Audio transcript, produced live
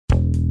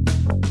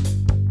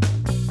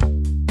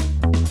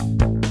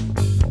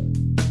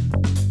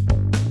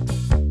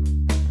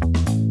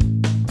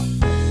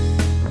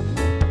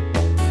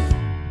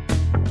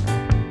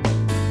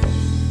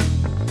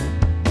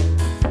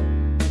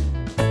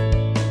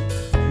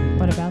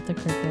about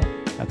the cricket.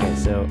 Okay,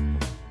 so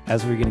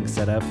as we're getting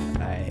set up,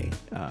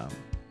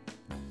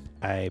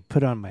 I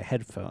put on my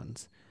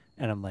headphones,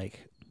 and I'm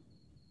like,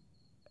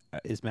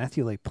 is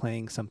Matthew like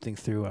playing something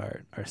through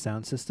our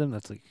sound system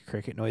that's like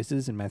cricket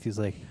noises? And Matthew's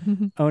like,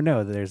 oh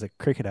no, there's a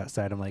cricket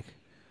outside. I'm like,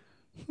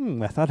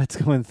 I thought it's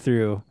going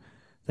through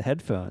the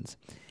headphones.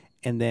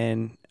 And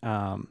then,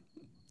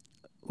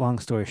 long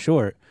story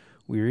short,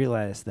 we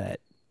realized that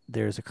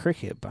there's a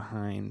cricket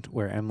behind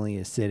where Emily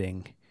is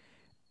sitting,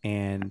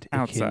 and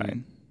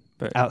outside.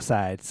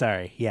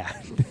 Sorry, yeah.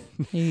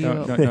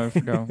 No. Are you not to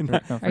freak you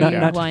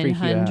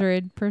out.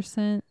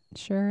 100%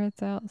 sure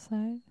it's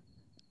outside?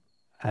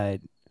 I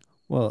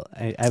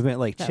haven't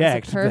like That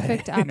checked. was a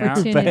perfect but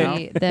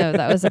opportunity. No,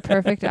 that was a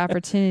perfect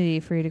opportunity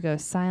for you to go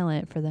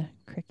silent for the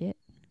cricket.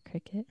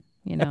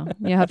 You know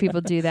how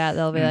people do that.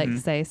 They'll be like,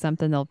 say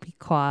something. They'll be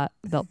quiet.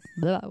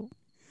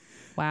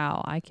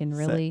 Wow, I can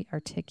really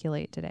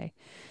articulate today.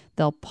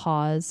 They'll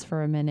pause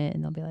for a minute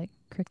and they'll be like,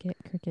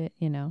 cricket.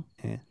 You know.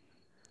 Yeah.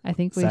 I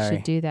think we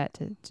should do that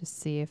to just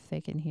see if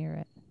they can hear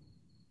it.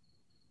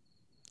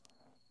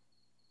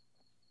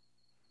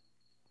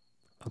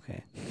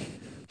 Okay.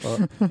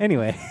 Well,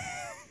 anyway,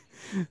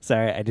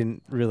 sorry, I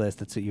didn't realize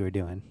that's what you were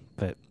doing.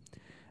 But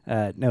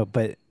no,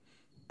 but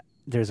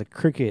there's a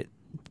cricket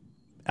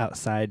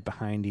outside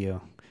behind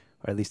you,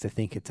 or at least I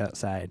think it's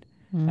outside.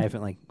 I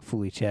haven't like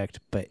fully checked,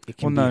 but it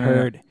can be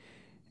heard. No.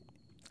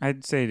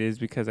 I'd say it is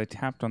because I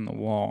tapped on the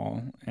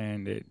wall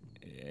and it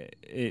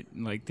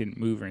like didn't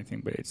move or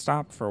anything, but it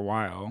stopped for a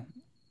while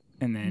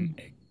and then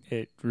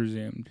it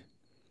resumed.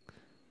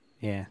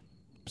 Yeah.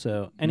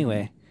 So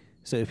anyway,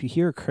 so if you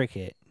hear a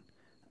cricket,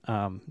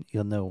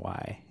 you'll know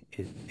why.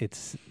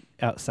 It's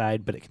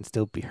outside, but it can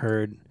still be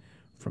heard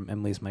from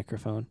Emily's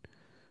microphone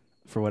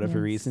for whatever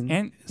reason.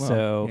 And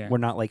we're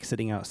not like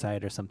sitting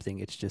outside or something.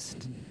 It's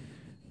just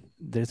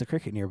there's a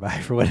cricket nearby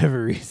for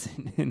whatever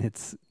reason, and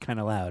it's kind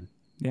of loud.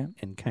 Yeah.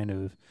 And kind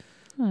of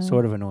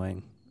sort of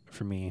annoying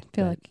for me. I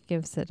feel like it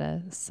gives it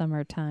a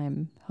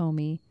summertime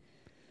homey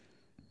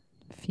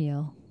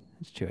feel.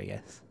 It's true, I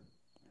guess.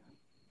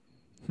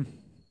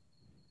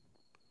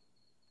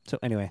 So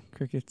anyway,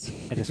 crickets.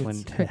 I just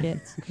wanted to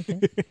crickets.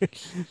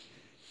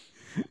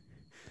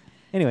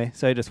 Anyway,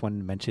 so I just wanted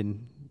to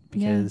mention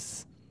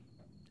because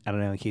I don't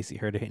know, in case you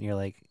heard it and you're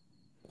like,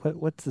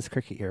 what's this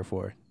cricket here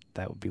for?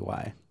 That would be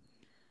why.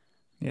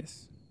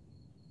 Yes.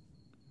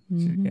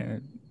 Mm-hmm.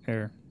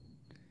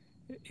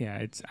 Yeah,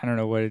 it's I don't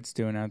know what it's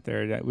doing out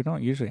there. We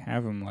don't usually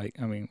have them I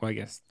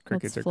guess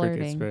crickets are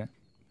crickets, but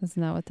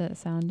isn't that what that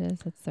sound is?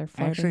 It's their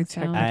flirting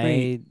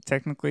sound.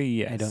 Technically,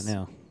 yes. I don't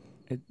know.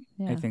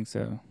 I think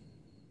so.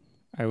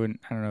 I don't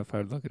know if I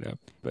would look it up,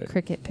 but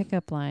cricket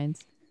pickup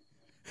lines.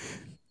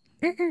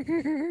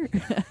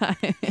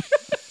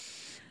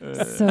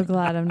 So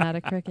glad I'm not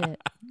a cricket.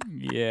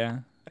 Yeah.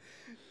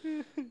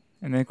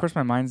 And then of course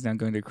my mind's now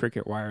going to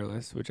Cricket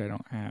Wireless, which I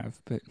don't have,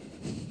 but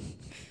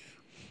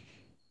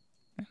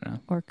I don't know.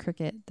 Or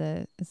cricket,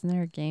 isn't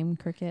there a game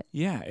cricket?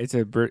 Yeah, it's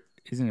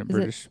isn't it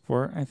British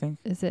sport, I think?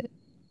 Is it?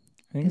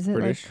 I think is it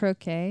British. like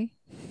croquet?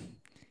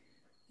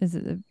 Is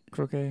it the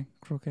croquet?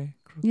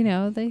 You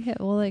know, they hit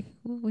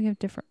we have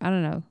different. I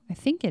don't know. I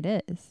think it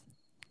is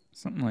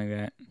something like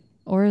that.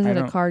 Or is it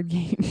a card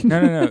game?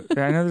 No.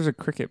 I know there's a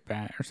cricket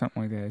bat or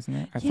something like that, isn't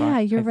it?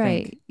 You're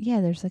right.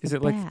 Yeah, there's like is a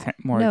it bat.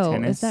 Like more no,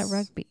 tennis? Is that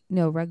rugby?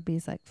 No,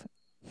 rugby's like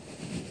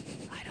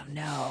I don't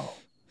know.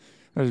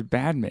 There's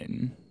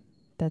badminton.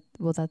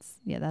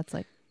 That's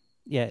like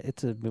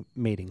it's a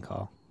mating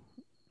call.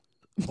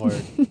 Or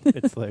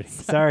it's flirting.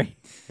 Sorry.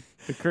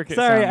 The cricket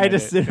Sorry, I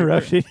just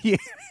interrupted you.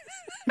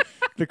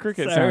 The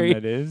cricket sound,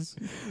 that is.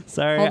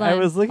 Sorry, I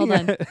was looking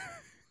at...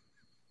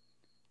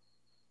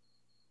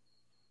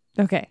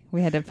 Okay,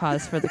 we had to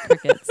pause for the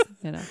crickets,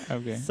 you know.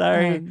 Okay.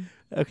 Sorry.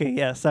 Okay,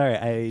 yeah, sorry.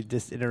 I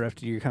just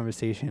interrupted your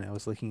conversation. I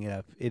was looking it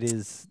up. It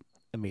is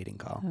a mating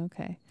call.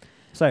 Okay.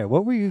 Sorry,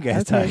 what were you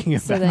guys talking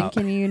about? So then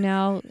can you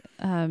now...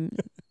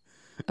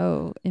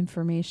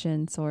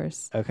 information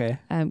source. Okay.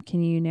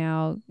 Can you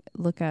now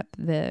look up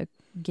the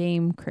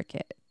game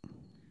cricket?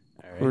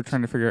 All right. We're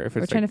trying to figure out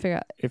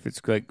if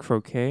it's like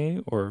croquet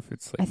or if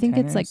it's like I think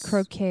tennis. it's like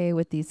croquet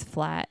with these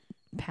flat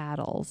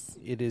paddles.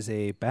 It is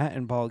a bat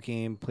and ball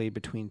game played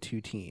between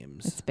two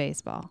teams. It's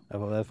baseball.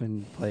 Of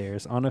 11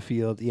 players on a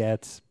field. Yeah,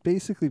 it's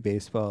basically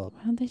baseball.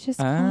 Why don't they just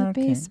call it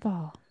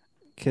baseball?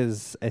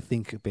 Because I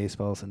think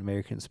baseball is an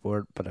American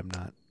sport, but I'm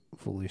not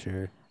fully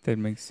sure. That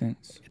makes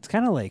sense. It's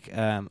kind of like,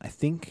 I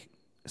think,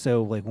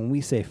 so like when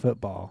we say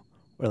football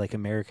or like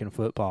American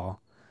football,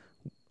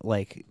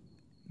 like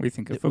we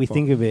think of football. We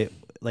think of it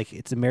like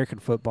it's American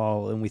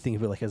football and we think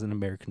of it like as an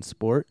American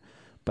sport.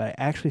 But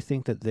I actually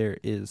think that there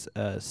is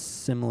a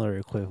similar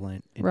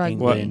equivalent in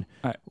England,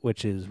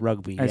 which is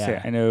rugby.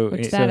 I know.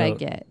 Which I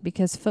get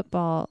because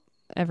football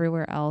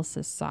everywhere else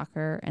is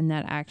soccer, and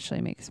that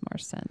actually makes more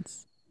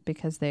sense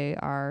because they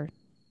are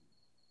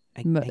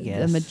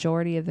the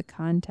majority of the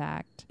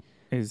contact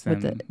is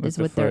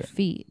with their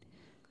feet.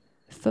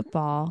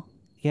 Football,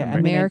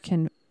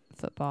 American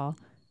football,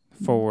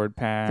 forward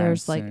pass.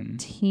 There's like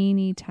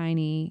teeny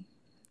tiny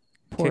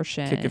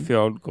portion. Kick a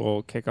field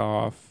goal, kick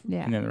off,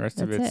 Yeah, and then the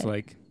rest of it's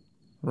like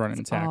run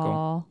and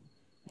tackle.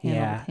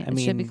 It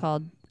should be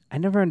called. I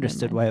never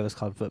understood why it was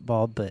called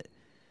football, but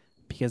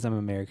because I'm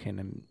American,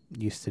 I'm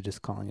used to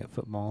just calling it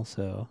football.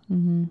 So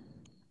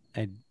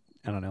I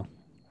don't know.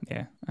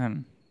 Yeah.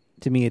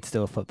 To me, it's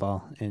still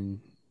football,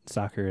 and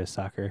soccer is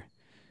soccer,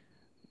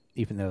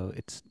 even though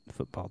it's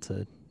football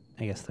to,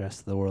 I guess, the rest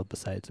of the world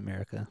besides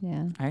America.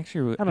 Yeah. I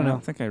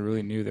don't think I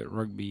really knew that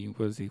rugby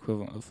was the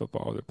equivalent of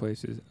football other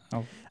places.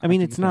 I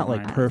mean, it's not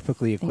like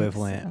perfectly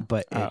equivalent,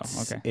 but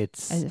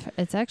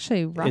it's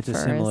actually rougher, it's a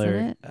similar,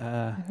 isn't it?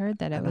 I heard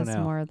that it was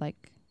more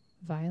like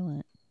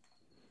violent.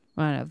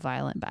 Well, not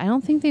violent, but I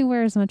don't think they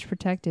wear as much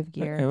protective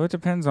gear. Well, it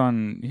depends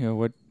on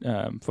what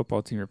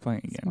football team you're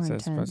playing against,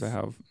 as opposed to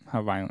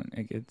how violent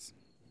it gets.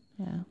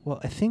 Yeah.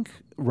 Well, I think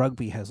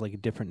rugby has like a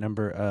different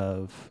number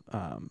of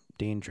has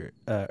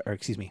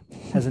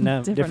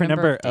a different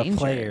number of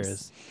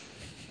players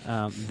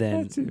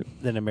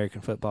than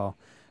American football.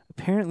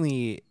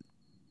 Apparently,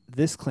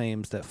 this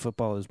claims that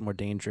football is more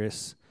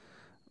dangerous.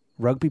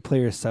 Rugby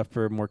players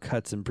suffer more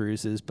cuts and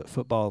bruises, but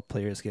football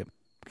players get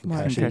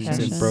concussions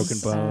and broken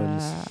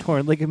bones,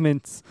 torn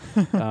ligaments,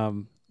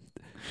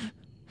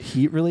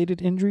 heat-related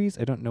injuries.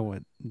 I don't know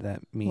what that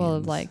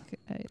means. Like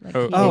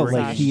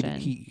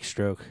heat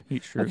stroke.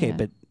 Okay,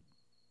 but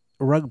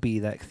rugby,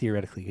 that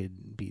theoretically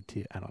could be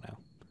too. I don't know.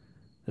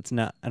 That's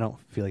not. I don't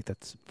feel like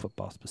that's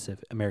football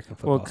specific. American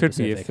football. Well, it could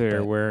be if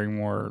they're wearing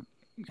more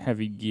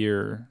heavy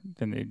gear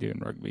than they do in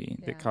rugby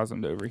that cause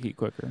them to overheat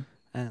quicker.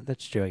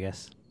 That's true, I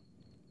guess.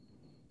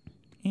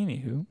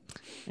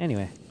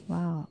 Anyway.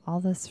 Wow,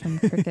 all this from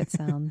cricket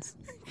sounds.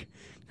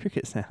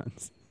 Cricket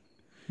sounds.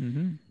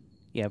 Mm-hmm.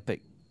 Yeah, but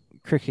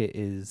cricket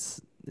it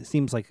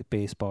seems like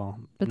baseball.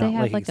 But they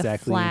have like a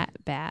flat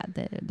bat.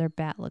 Their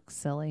bat looks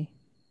silly.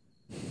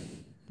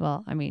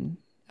 Well, I mean,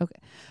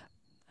 okay.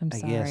 I'm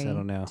sorry. I guess, I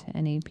don't know. To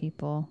any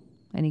people,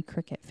 any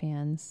cricket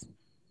fans.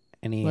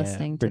 Any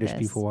listening British to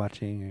this, people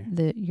watching? Or,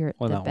 the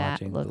not bat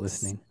watching, looks but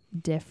listening.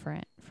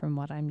 different from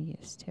what I'm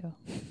used to.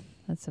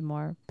 That's a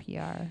more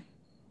PR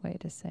way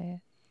to say it.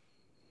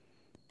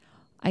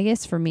 I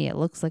guess for me, it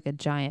looks like a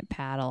giant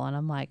paddle, and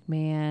I'm like,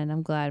 man,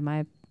 I'm glad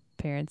my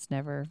parents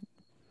never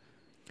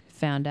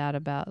found out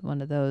about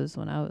one of those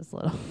when I was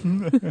little.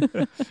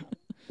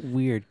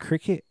 Weird.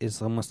 Cricket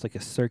is almost like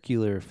a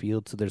circular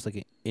field, so there's like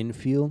an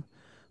infield,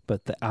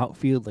 but the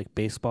outfield, like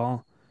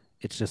baseball,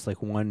 it's just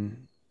like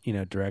one,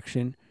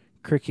 direction.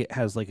 Cricket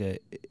has like the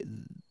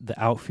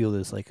outfield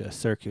is like a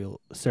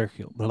circle,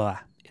 blah.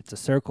 It's a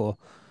circle,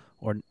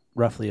 or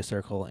roughly a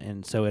circle,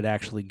 and so it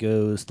actually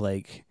goes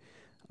like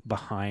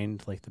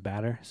behind like the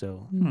batter.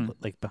 So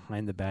like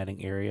behind the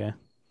batting area,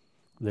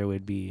 there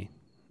would be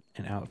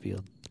an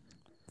outfield.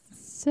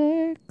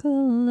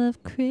 Circle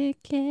of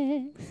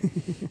cricket.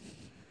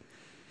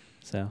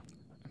 So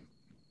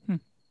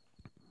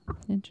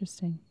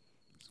interesting.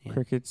 Yeah.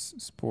 Crickets,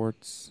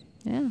 sports.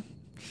 Yeah.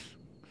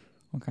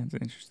 All kinds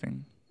of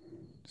interesting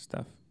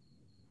stuff.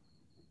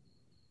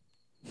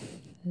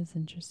 It is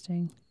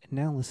interesting. And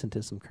now listen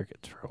to some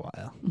crickets for a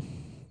while.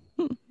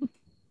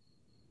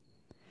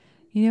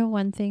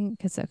 One thing,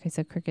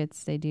 so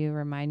crickets, they do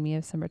remind me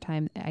of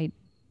summertime.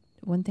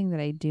 One thing that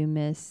I do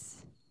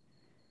miss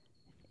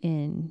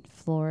in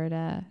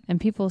Florida, and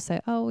people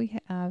say, oh, we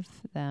have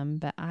them,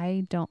 but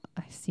I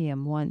see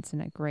them once in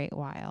a great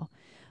while.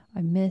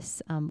 I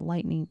miss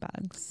lightning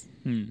bugs.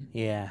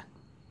 Yeah.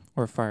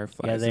 Or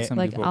fireflies. Yeah,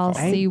 I'll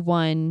see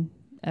one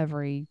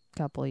every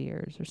couple of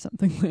years or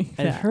something like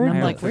that.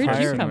 I'm like,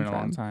 where'd you come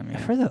from?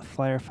 I've heard that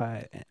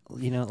fireflies.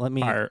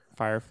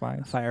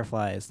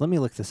 Fireflies. Let me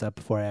look this up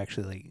before I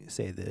actually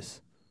say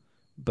this,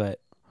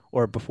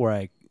 or before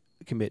I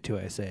commit to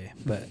what I say.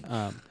 But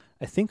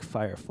I think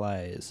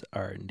fireflies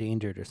are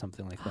endangered or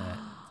something like that.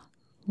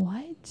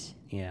 What?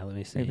 Yeah, let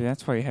me see. Maybe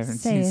that's why you haven't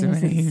seen so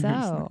many.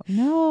 So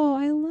no,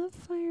 I love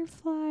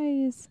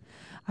fireflies.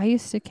 I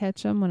used to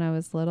catch them when I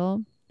was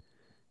little.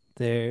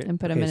 And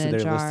put them in a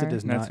jar. Listed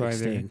as not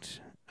extinct.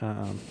 Is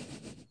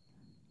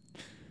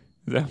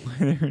that why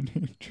they're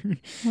endangered?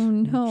 Oh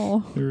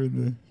no! They're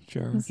in the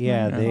jar.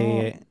 Yeah,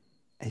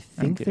 I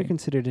think they're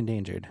considered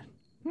endangered.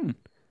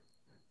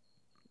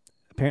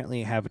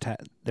 Apparently,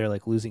 they're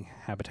like losing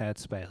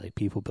habitats by like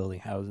people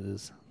building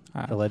houses,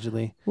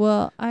 allegedly.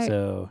 Well,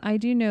 I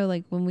do know,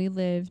 like when we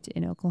lived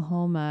in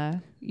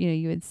Oklahoma,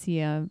 you would see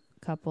a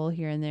couple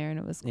here and there, and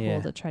it was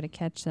cool to try to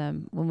catch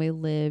them. When we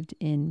lived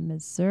in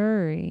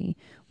Missouri,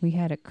 we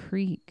had a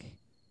creek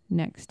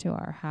next to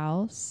our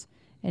house,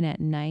 and at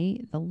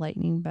night the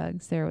lightning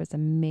bugs there was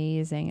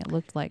amazing. It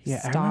looked like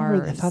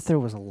stars. I thought there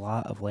was a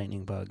lot of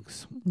lightning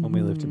bugs when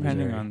we lived in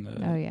Missouri.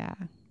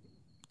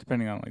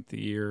 Depending on like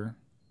the year.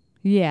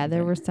 Yeah,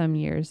 there were some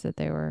years that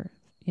they were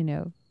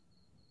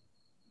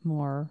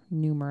more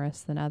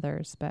numerous than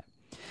others, but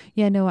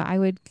I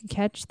would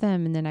catch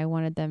them, and then I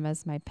wanted them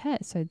as my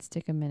pet, so I'd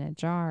stick them in a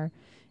jar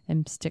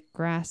and stick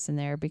grass in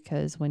there,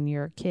 because when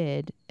you're a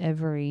kid,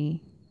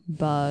 every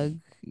bug,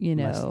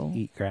 must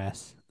eat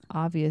grass.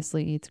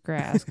 obviously eats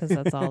grass because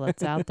that's all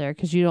that's out there.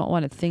 Because you don't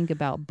want to think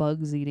about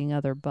bugs eating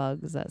other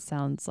bugs. That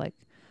sounds like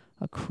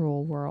a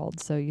cruel world.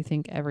 So you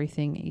think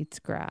everything eats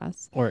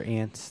grass. Or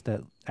ants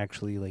that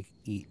actually like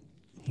eat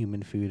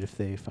human food if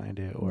they find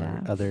it,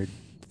 or other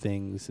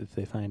things if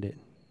they find it.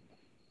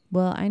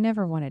 Well, I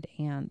never wanted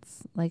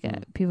ants. Like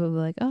people would be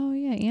like, "Oh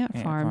yeah, ant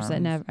farms." I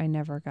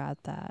never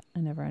got that. I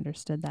never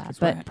understood that.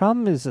 But the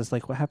problem is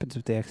like, what happens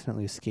if they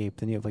accidentally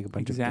escape? Then you have like a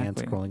bunch of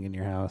ants crawling in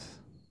your house.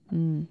 I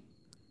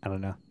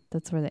don't know.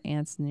 That's where the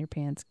ants in your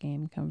pants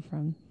game come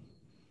from.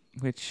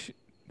 Which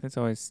that's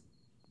always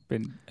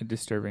been a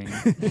disturbing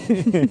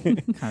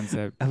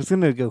concept. I was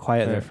gonna go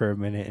quiet there for a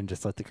minute and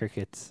just let the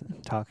crickets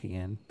talk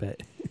again,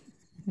 but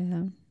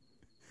yeah.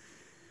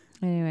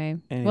 Anyway,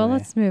 well,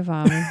 let's move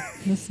on.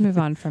 Let's move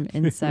on from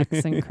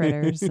insects and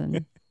critters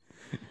and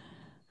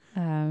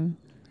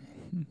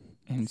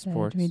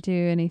sports. Did we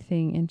do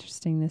anything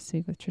interesting this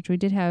week with church? We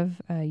did have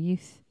our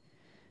youth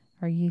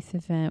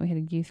event. We had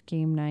a youth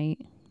game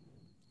night.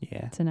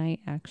 Yeah. Tonight,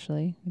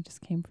 actually, we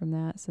just came from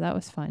that, so that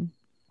was fun.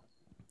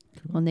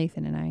 Cool. Well,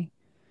 Nathan and I.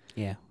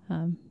 Yeah.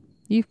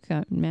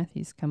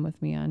 Matthew's come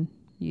with me on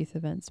youth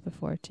events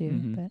before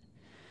too,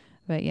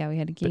 but yeah, we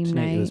had a game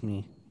night. It was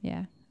me.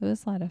 Yeah, it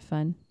was a lot of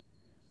fun.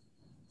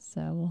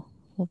 So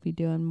we'll be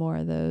doing more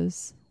of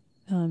those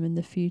in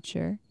the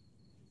future.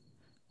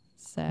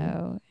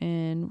 So,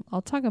 and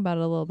I'll talk about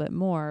it a little bit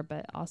more,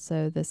 but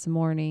also this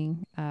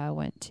morning I'll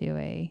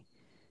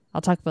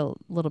talk about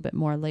a little bit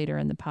more later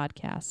in the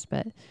podcast,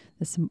 but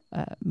this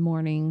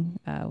morning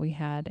we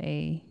had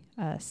a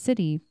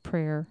city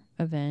prayer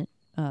event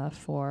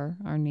for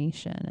our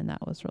nation, and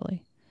that was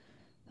really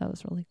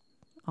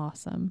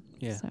awesome.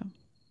 Yeah. So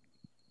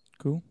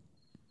cool.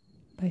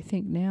 But I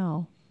think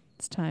now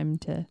it's time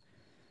to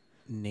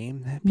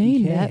name that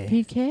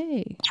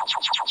PK.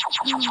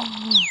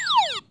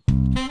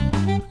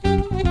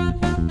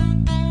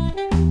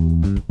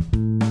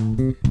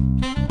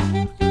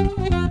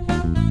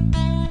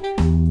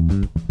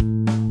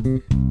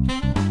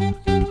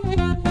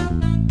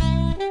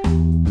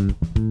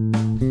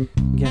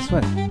 Guess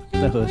what?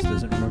 The host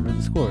doesn't remember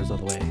the scores all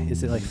the way.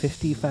 Is it like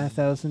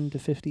 55,000 to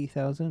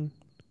 50,000?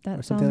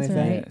 That sounds like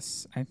right.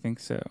 Yes, I think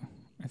so.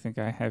 I think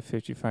I have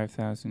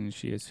 55,000 and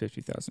she has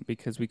 50,000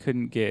 because we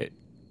couldn't get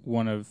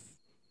one of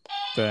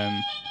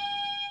them.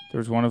 There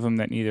was one of them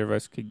that neither of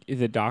us could.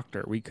 The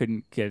doctor. We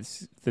couldn't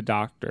guess the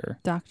doctor.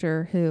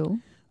 Doctor who?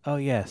 Oh,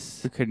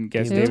 yes. We couldn't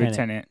guess David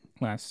Tennant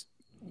last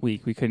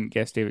week. We couldn't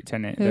guess David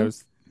Tennant. Who? That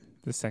was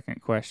the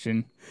second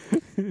question.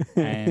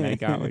 And I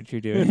got what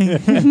you're doing. I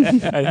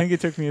think it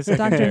took me a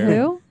second. Doctor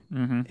Who?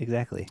 Mm-hmm.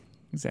 Exactly.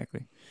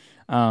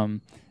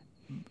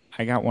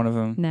 I got one of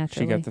them.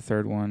 Naturally. She got the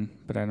third one,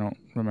 but I don't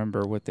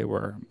remember what they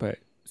were. But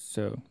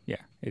so,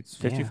 yeah, it's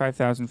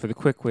 55,000 for the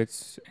quick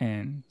wits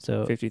and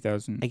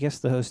 50,000. I guess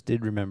the host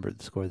did remember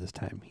the score this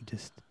time. He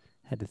just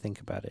had to think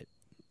about it.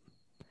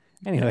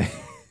 Anyway,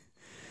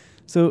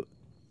 so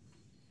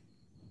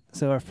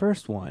our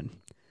first one,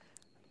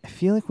 I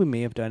feel like we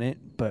may have done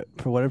it, but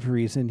for whatever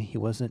reason, he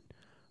wasn't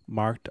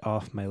marked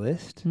off my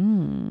list.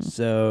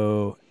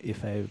 So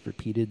if I've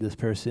repeated this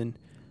person,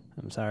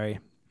 I'm sorry.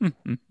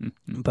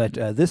 But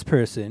this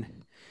person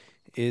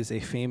is a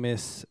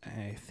famous,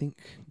 I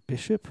think,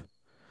 bishop,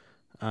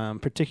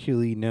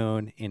 particularly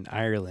known in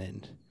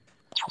Ireland.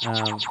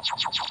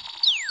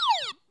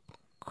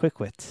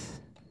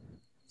 Quickwits.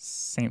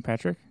 St.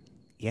 Patrick?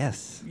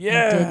 Yes.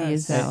 Yeah. I did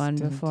use that one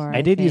before.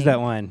 I did use that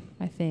one.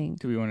 I think.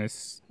 Do we want to...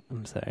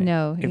 I'm sorry.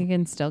 No, you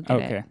can still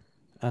get it.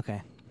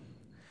 Okay.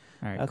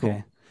 All right, okay.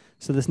 Cool.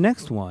 So this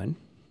next one...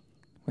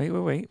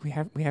 Wait. We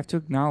have to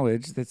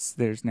acknowledge that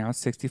there's now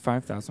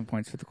 65,000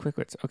 points for the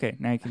Quickwits. Okay,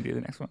 now you can do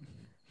the next one.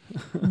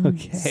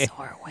 Okay.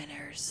 Sore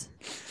winners.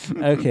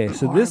 Okay,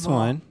 so this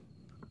one...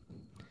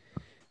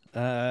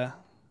 let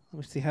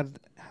me see, how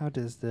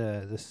does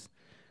this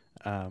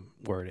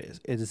word is.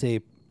 It is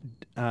a...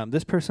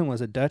 this person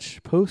was a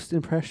Dutch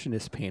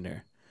post-impressionist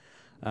painter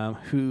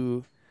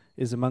who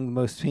is among the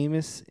most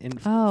famous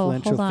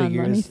influential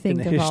figures Let me think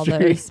in the of history. all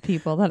those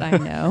people that I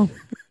know.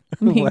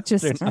 Let me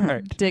just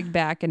art. dig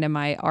back into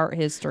my art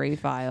history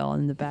file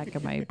in the back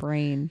of my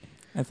brain.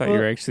 I thought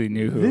you actually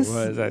knew who it was.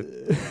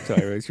 So I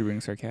realized you were being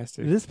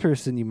sarcastic. This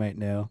person you might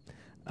know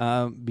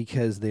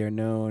because they are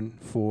known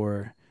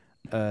for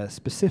a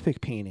specific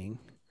painting.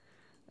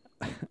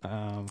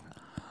 I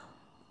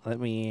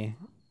want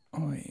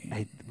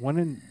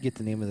to get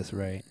the name of this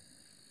right.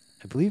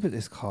 I believe it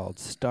is called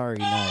Starry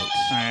Night.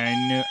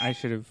 I knew I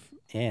should have.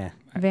 Yeah.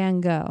 Van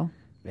Gogh.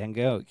 Van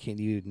Gogh. Can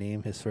you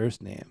name his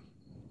first name?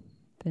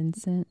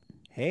 Vincent.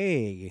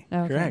 Hey,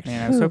 okay. Correct.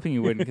 Man, I was hoping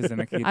you wouldn't because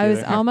then I could get I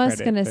was almost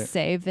going to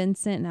say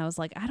Vincent, and I was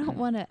like, I don't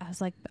want to. I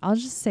was like, I'll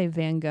just say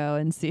Van Gogh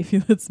and see if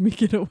he lets me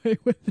get away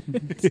with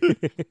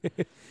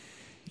it.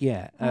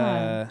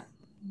 Yeah.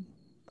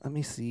 Let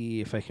me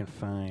see if I can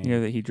find... You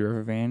know that he drove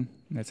a van?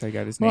 That's how he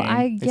got his name.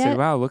 I said,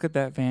 wow, look at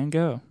that Van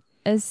Gogh.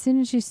 As soon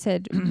as you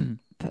said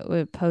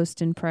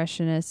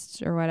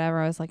post-impressionist or whatever,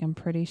 I was like, I'm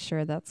pretty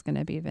sure that's going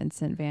to be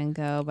Vincent Van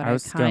Gugh, but I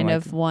kind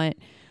of want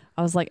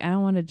I was like, I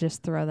don't want to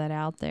just throw that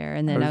out there.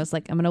 And then I was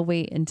like, I'm going to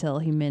wait until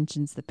he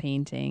mentions the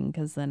painting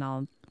because then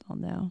I'll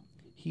know.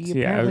 He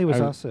apparently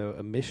was also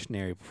a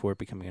missionary before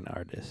becoming an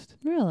artist.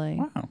 Really?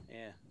 Wow.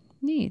 Yeah.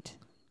 Neat.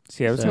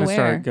 See, I was going to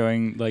start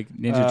going like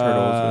Ninja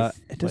Turtles.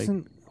 With, it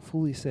doesn't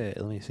fully say it.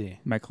 Let me see.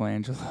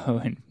 Michelangelo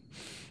and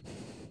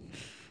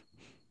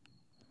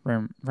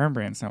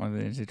Rembrandt's not one of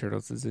the Ninja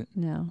Turtles, is it?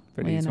 No.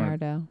 But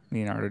Leonardo.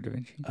 Leonardo da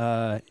Vinci.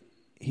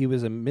 He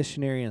was a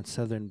missionary in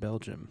southern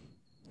Belgium.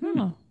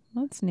 Oh,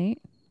 that's neat.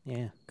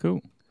 Yeah.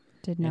 Cool.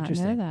 Did not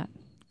know that.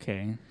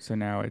 Okay, so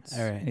now it's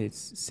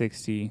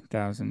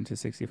 60,000 to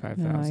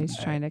 65,000. No, he's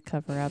trying to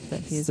cover up that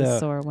he's a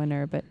sore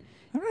winner, but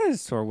I'm not a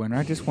sore winner.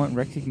 I just want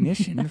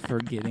recognition for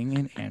getting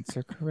an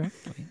answer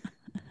correctly.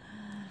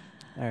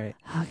 All right.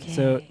 Okay.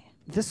 So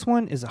this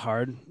one is a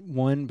hard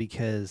one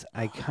because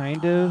I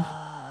kind of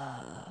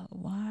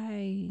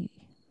why?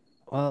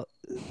 Well,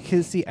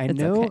 because see,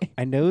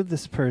 I know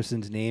this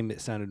person's name.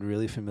 It sounded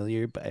really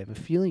familiar, but I have a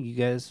feeling you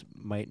guys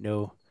might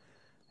know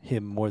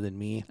him more than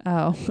me.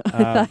 Oh, I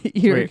thought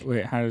you were...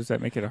 Wait, how does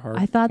that make it a hard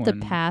I thought one?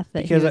 the path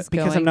that he was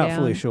because I'm not down.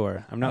 fully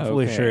sure. I'm not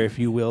fully sure if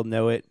you will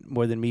know it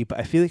more than me, but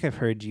I feel like I've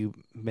heard you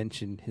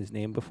mention his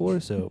name before,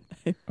 so...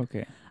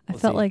 Okay. I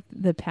felt like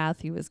the path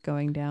he was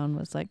going down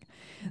was like,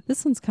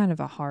 this one's kind of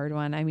a hard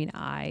one. I mean,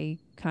 I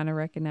kind of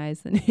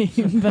recognize the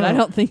name, but I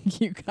don't think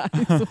you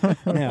guys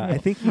will. Yeah, I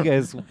think you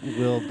guys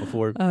will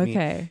before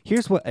me.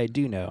 Here's what I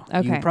do know.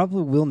 Okay. You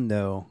probably will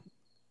know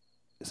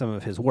some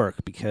of his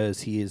work because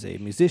he is a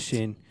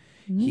musician.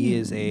 He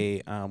is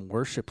a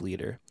worship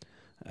leader.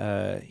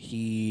 I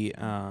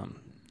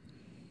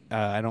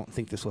don't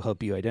think this will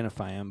help you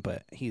identify him,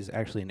 but he's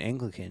actually an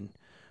Anglican,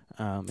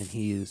 and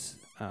he's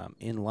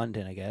in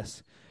London, I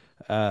guess.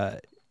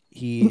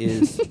 He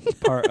is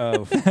part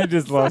of... I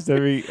just lost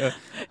every...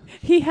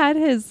 He had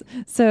his...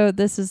 So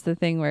this is the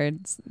thing where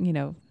it's,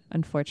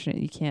 unfortunate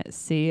you can't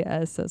see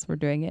us as we're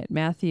doing it.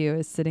 Matthew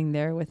is sitting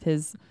there with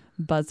his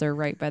buzzer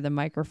right by the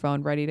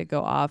microphone ready to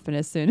go off, and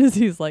as soon as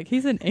he's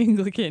an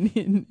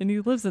Anglican and he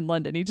lives in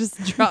London, he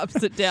just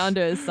drops it down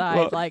to his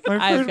side.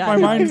 My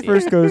mind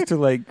first goes to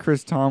like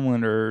Chris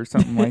Tomlin or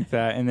something like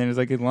that, and then it's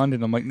like in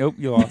London. I'm like, nope,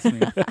 you lost me.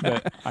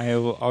 But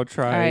I'll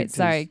try. All right,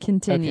 sorry,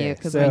 continue.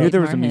 Okay, so I knew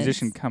there was a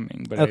musician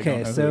coming, but I don't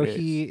know who it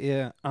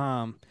is.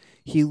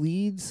 He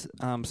leads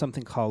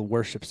something called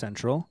Worship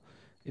Central.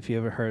 If you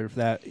ever heard of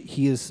that,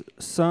 he was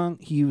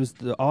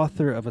the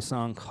author of a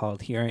song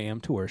called "Here I Am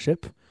to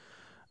Worship."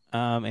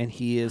 And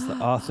he is the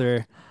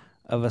author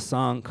of a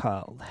song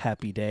called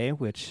Happy Day,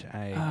 which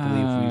I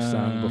believe we've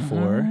sung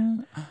before.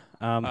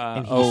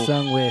 And he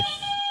sung with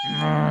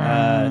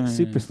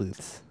Super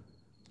Sleuths.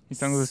 He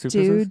sung with the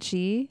Super Sleuths? Stu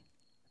G?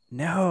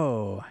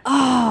 No.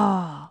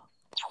 Oh.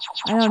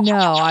 I don't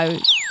know.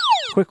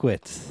 Quick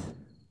Wits.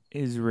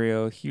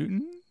 Israel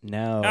Houghton?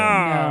 No.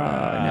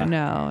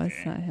 No,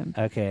 it's not him.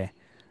 Okay.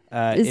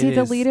 Is he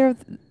the leader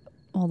of...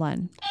 Hold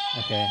on.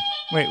 Okay.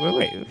 Wait. Are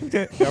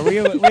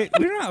we? Wait,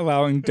 we're not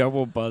allowing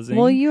double buzzing.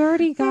 Well, you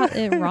already got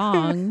it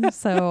wrong,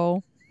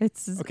 so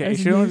it's okay. It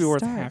should only be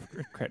worth half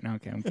credit. No,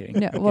 okay, I'm kidding.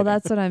 No, well,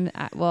 that's what I'm.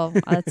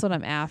 That's what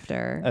I'm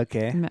after.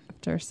 Okay.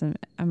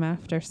 I'm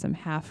after some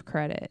half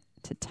credit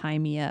to tie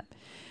me up.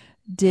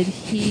 Did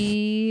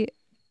he?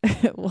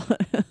 To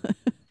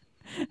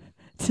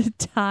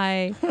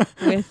tie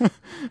with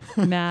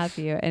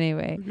Matthew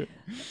anyway.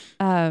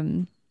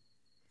 Okay.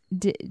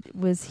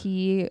 Was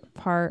he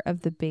part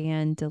of the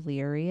band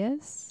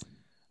Delirious?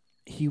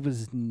 He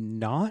was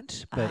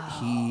not, but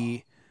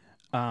he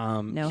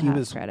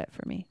was credit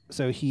for me.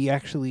 So he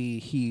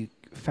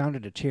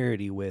founded a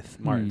charity with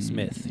Martin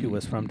Smith, who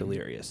was from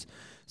Delirious.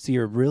 So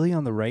you're really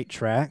on the right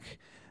track.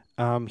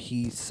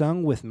 He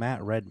sung with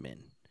Matt Redman,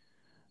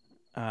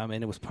 and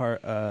it was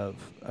part of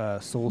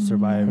Soul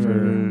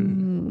Survivor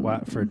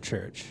Watford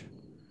Church.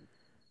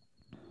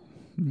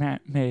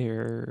 Matt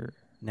Mayer.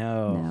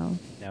 No.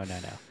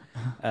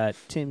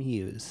 Tim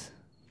Hughes.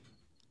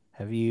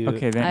 Have you?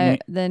 Okay,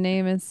 the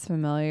name is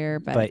familiar,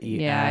 but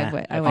I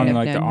would have on known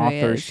like the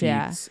author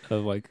sheets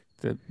of like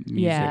the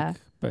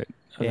music, but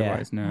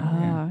otherwise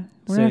no.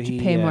 We're gonna have to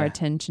pay more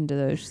attention to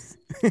those.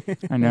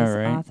 I know, those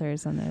right?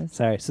 Authors on those.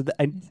 Sorry, so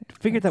I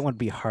figured that would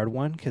be a hard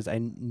one because I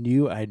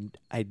knew I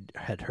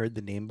had heard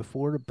the name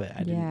before, but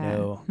I didn't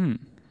know.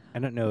 I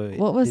don't know.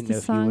 What was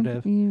the song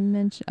you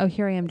mentioned? Oh,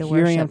 Here I Am to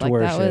Worship. Here I Am to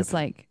Worship. That was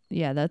like,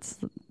 that's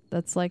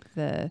like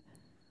the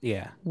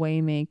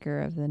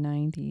Waymaker of the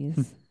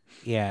 90s.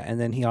 Yeah, and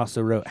then he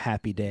also wrote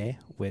Happy Day,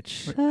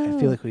 which I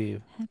feel like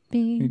we...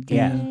 Happy Day.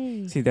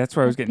 Yeah. See, that's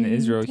where I was getting the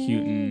Israel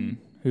Houghton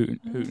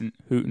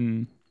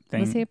thing.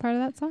 Was he a part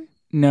of that song?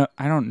 No,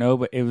 I don't know,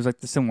 but it was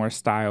like the similar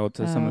style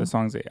to some of the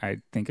songs that I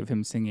think of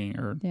him singing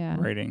or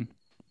writing.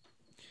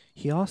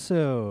 He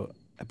also,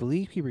 I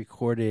believe he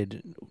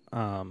recorded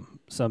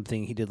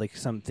something. He did like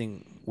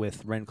something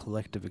with Ren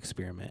Collective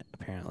Experiment,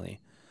 apparently.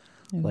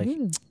 Like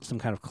some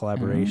kind of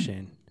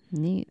collaboration.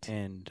 Neat.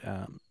 And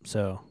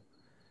so,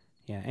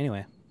 yeah,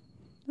 anyway.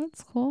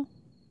 That's cool.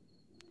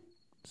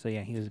 So,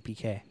 yeah, he was a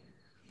PK.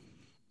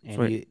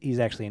 And he's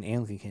actually an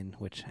Anglican,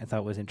 which I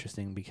thought was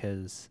interesting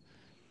because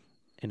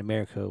in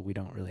America, we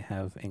don't really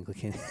have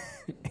Anglicans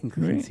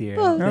here.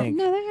 Well, I don't think.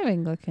 no, they have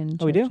Anglican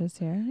Oh, we do? churches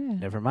here. Yeah.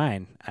 Never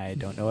mind. I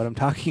don't know what I'm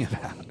talking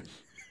about.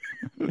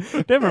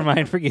 Never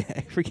mind.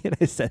 Forget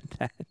I said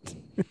that.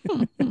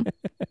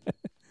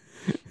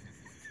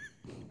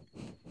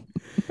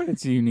 But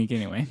it's unique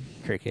anyway.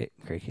 Cricket.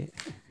 There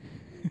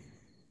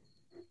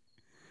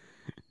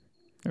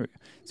we go.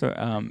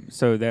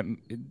 So that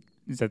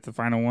is that the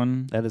final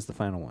one? That is the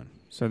final one.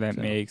 So that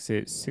makes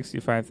it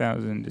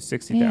 65,000 to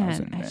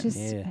 60,000. I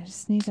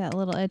just need that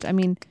little edge. I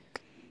mean,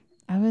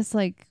 I was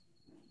like,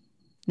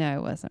 no, I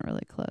wasn't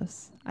really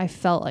close. I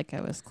felt like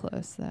I was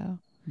close though.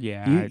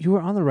 Yeah, you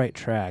were on the right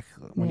track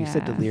when you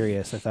said Yeah.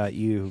 delirious. I thought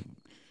you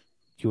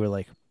were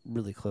like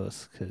really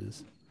close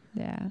because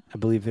Yeah. I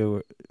believe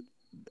I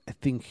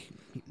think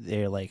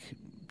they're like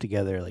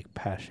together, like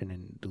Passion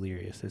and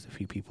Delirious. There's a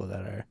few people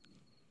that are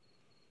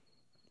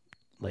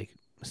like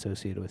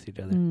associated with each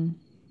other.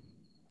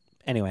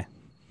 Anyway.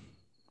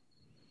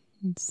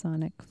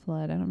 Sonic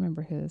Flood. I don't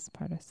remember who is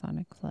part of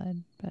Sonic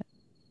Flood, but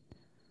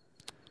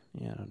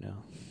Yeah, I don't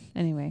know.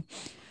 anyway.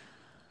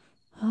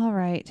 All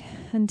right.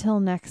 Until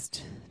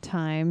next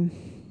time.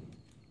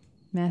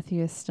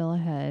 Matthew is still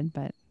ahead,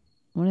 but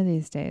one of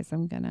these days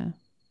I'm gonna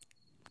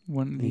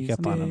Sneak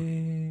up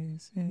on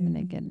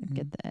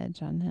get the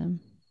edge on him.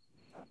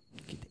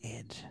 Get the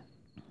edge.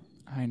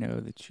 I know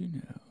that you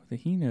know that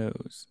he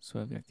knows, so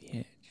I've got the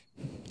edge.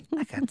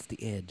 I got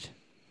the edge.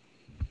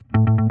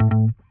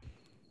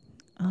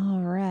 All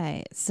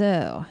right.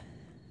 So,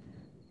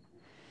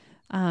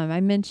 I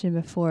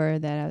mentioned before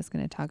that I was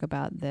going to talk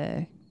about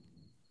the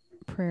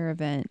prayer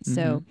event.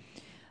 So,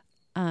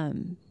 let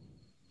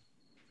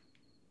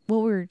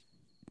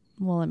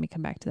me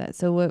come back to that.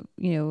 So what,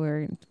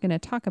 we're going to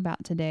talk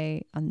about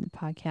today on the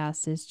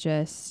podcast is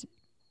just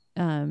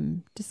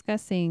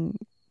discussing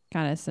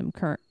kind of some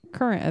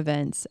current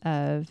events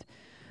of,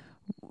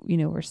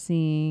 we're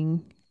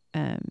seeing,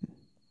 a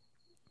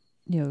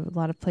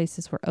lot of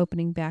places were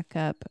opening back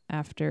up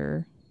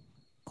after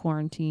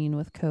quarantine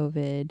with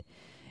COVID,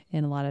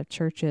 and a lot of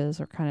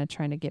churches are kind of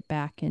trying to get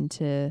back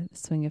into the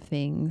swing of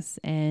things.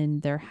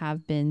 And there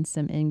have been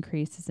some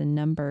increases in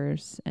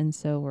numbers. And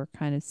so we're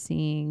kind of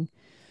seeing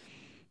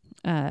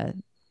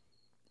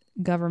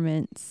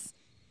governments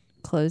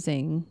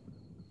closing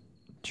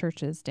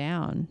churches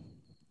down.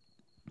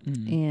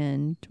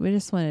 And we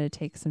just wanted to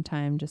take some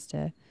time just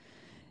to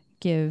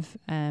give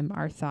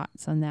our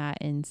thoughts on that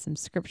and some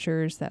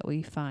scriptures that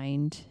we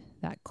find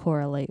that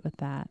correlate with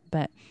that.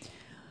 But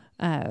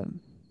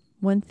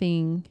one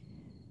thing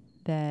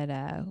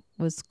that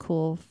was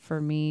cool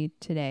for me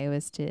today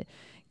was to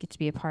get to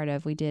be a part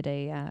of. We did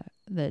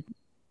the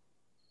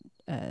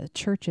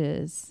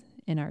churches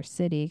in our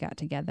city got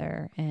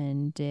together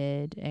and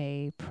did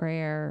a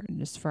prayer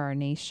just for our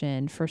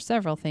nation for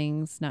several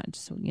things, not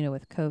just,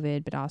 with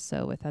COVID, but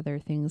also with other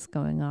things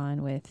going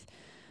on with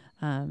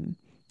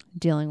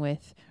dealing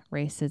with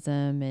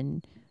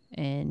racism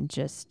and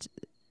just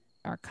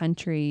our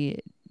country.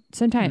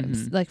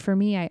 Sometimes, like for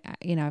me,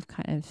 I've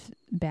kind of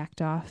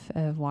backed off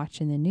of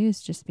watching the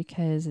news just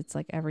because it's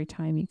like every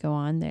time you go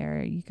on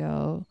there, you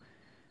go,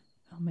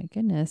 oh my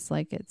goodness,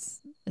 like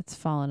it's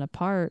falling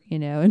apart,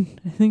 and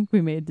I think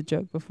we made the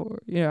joke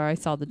before, I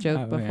saw the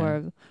joke before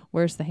of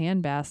where's the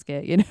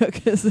handbasket,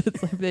 because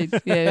it's like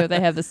they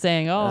have the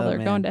saying, they're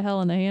going to hell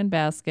in a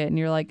handbasket. And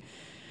you're like,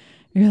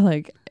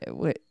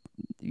 what?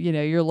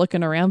 You're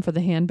looking around for the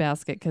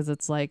handbasket because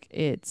it's like,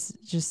 it's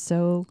just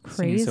so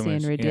crazy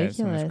and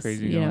ridiculous.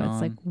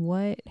 It's like,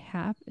 what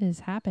is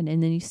happening?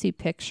 And then you see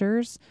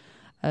pictures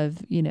of,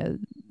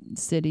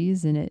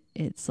 cities, and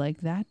it's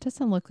like, that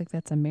doesn't look like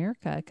that's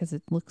America because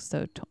it looks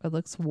it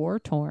looks war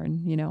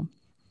torn,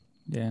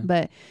 Yeah.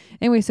 But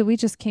anyway, so we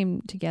just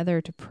came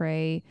together to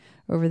pray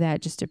over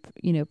that, just to,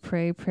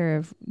 pray prayer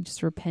of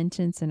just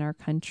repentance in our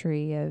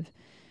country of,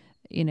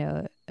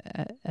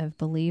 of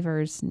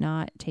believers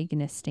not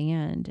taking a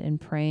stand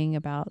and praying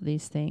about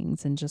these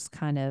things and just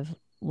kind of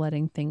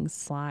letting things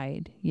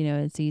slide.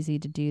 It's easy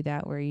to do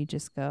that where you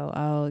just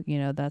go,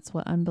 that's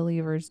what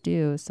unbelievers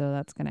do, so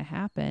that's going to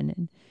happen.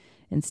 And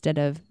instead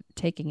of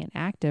taking an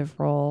active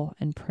role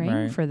and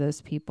praying for those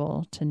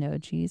people to know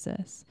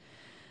Jesus.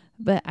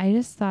 But I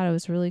just thought it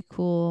was really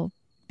cool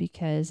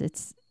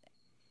because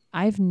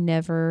I've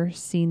never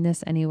seen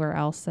this anywhere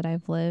else that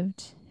I've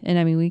lived. And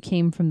I mean, we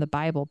came from the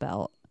Bible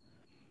Belt,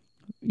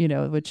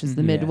 which is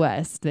the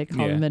Midwest. They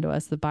call the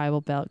Midwest the Bible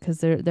Belt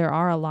because there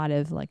are a lot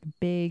of like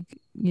big,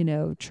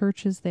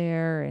 churches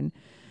there and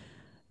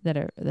that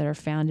are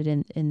founded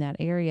in that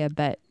area.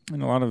 But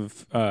and a lot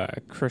of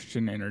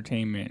Christian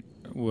entertainment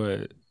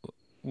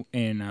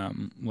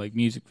in like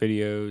music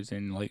videos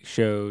and like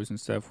shows and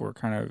stuff were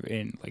kind of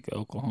in like the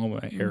Oklahoma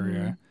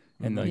area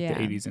in like the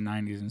 80s and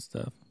 90s and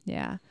stuff.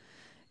 Yeah.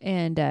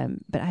 And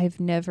but I've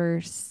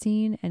never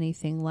seen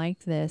anything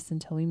like this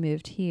until we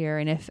moved here.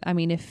 And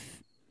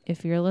if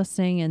you're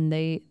listening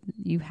and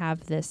you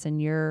have this in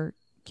your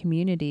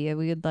community,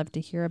 we would love to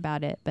hear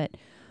about it. But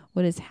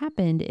what has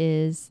happened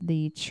is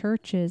the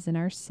churches in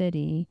our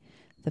city,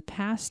 the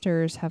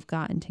pastors have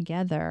gotten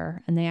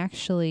together and they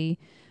actually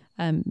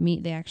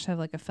meet. They actually have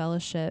like a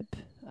fellowship.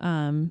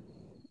 I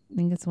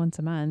think it's once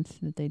a month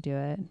that they do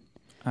it.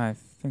 I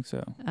think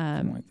so.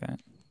 Something like that.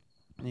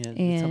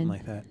 Yeah, something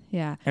like that.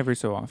 Yeah. Every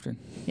so often.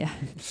 Yeah.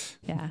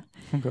 Yeah.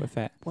 I'll go with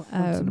that. Once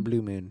in a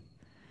blue moon.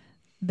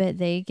 But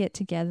they get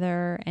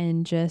together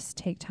and just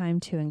take time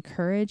to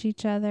encourage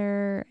each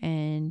other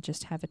and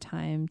just have a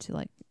time to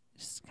like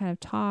just kind of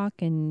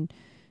talk and,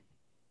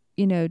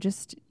 you know,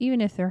 just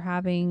even if they're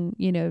having,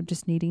 you know,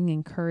 just needing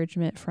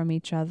encouragement from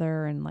each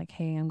other and like,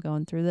 hey, I'm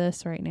going through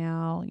this right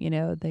now, you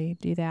know, they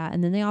do that.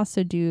 And then they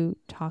also do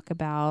talk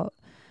about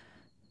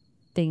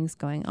things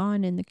going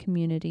on in the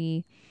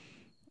community.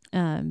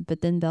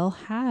 But then they'll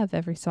have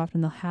every so often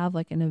they'll have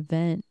like an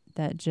event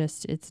that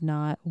just, it's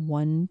not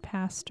one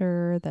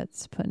pastor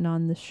that's putting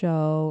on the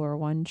show or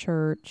one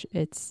church.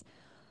 It's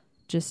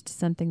just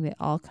something they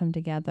all come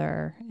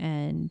together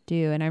and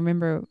do. And I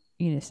remember,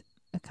 you know,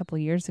 a couple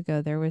of years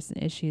ago, there was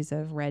issues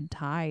of red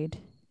tide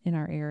in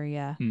our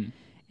area.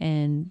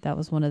 And that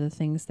was one of the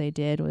things they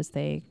did was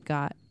they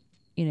got,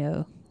 you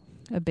know,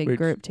 a big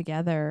group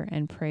together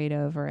and prayed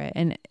over it.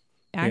 And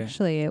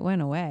actually, it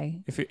went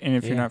away. If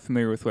you're not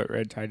familiar with what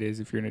red tide is,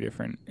 if you're in a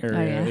different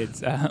area,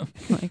 it's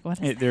like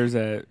what is there's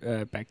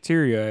a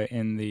bacteria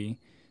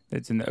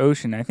that's in the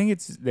ocean. I think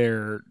it's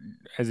there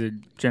as a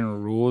general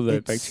rule.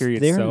 The bacteria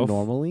there itself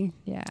normally,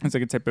 it's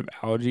like a type of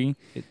algae.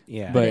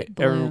 But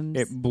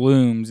it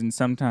blooms, and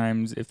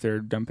sometimes if they're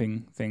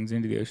dumping things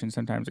into the ocean,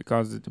 sometimes it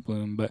causes it to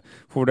bloom. But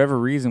for whatever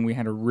reason, we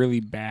had a really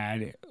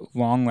bad,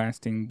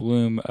 long-lasting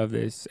bloom of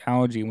this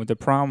algae. And what the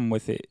problem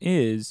with it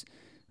is.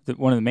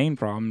 One of the main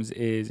problems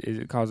is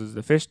it causes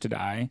the fish to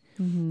die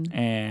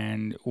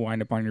and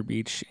wind up on your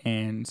beach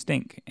and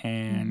stink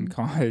and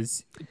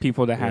cause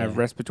people to have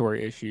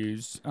respiratory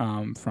issues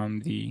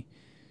from the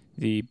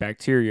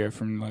bacteria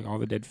from like all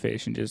the dead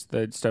fish and just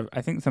the stuff.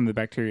 I think some of the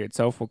bacteria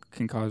itself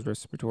can cause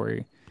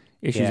respiratory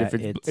issues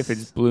if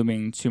it's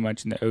blooming too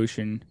much in the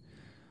ocean.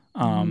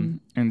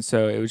 And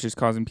so it was just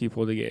causing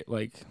people to get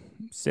like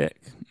sick.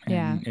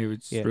 And it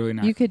was really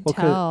not. You could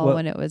tell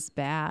when it was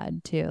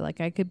bad too. Like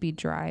I could be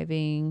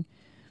driving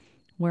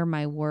where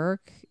my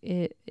work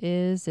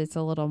it's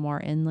a little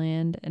more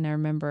inland. And I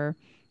remember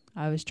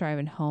I was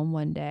driving home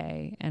one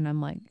day and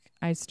I'm like,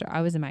 I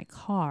was in my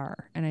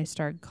car and I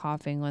started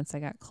coughing once I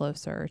got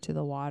closer to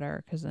the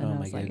water because then I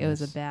was like, it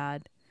was a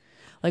bad.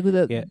 Like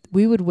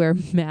we would wear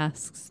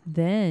masks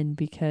then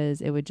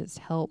because it would just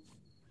help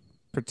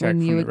protect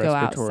when you from would the go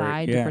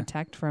outside to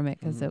protect from it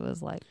because it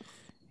was like.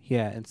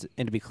 Yeah,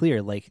 and to be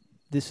clear, like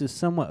this is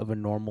somewhat of a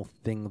normal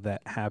thing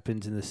that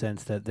happens in the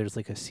sense that there's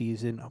like a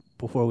season.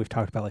 Before we've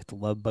talked about like the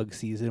love bug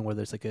season, where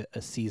there's like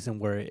a season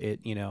where it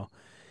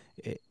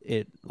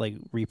it like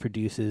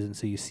reproduces, and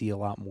so you see a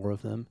lot more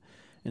of them.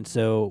 And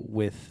so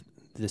with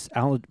this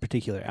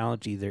particular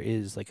algae, there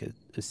is like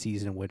a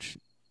season in which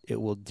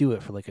it will do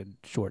it for like a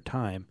short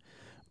time.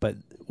 But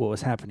what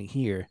was happening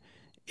here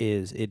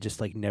is it just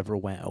like never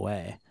went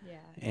away. Yeah,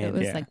 and it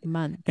was like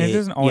months. And it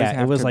doesn't always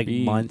have it was to like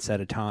be months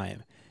at a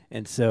time.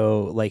 And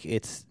so, like,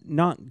 it's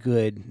not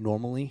good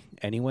normally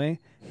anyway,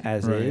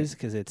 as is,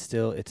 because it's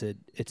still it's a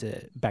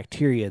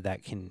bacteria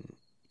that can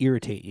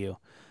irritate you,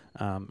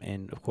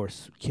 and of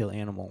course kill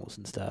animals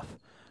and stuff.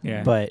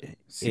 Yeah, but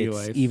sea it's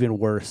life. even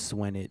worse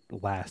when it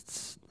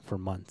lasts for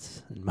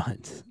months and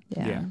months.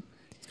 Yeah.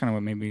 It's kind of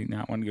what made me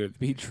not want to go to the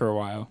beach for a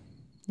while.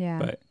 Yeah,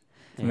 but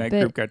that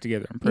group got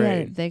together and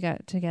prayed. Yeah, they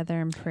got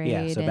together and prayed.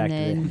 Yeah, so and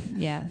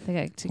then they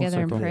got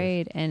together and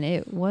prayed, and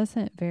it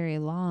wasn't very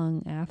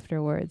long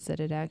afterwards that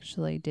it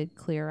actually did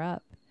clear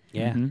up.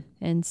 Yeah.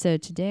 And so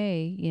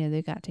today, you know,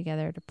 they got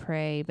together to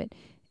pray,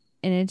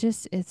 and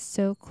it's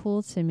so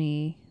cool to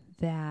me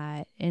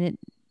that, and it,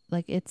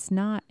 like, it's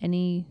not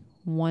any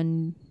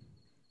one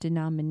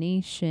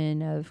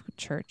denomination of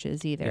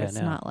churches either. It's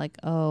not like,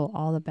 oh,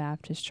 all the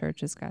Baptist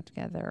churches got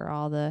together, or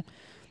all the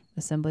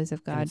Assemblies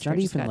of God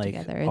churches got together.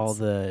 It's not even like all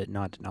the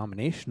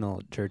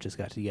non-denominational churches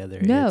got together.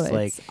 No, it's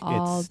like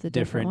all the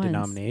different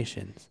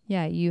denominations.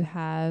 Yeah, you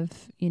have,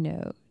 you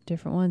know,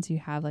 different ones. You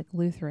have like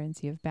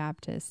Lutherans, you have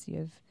Baptists,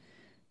 you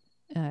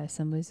have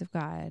Assemblies of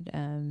God.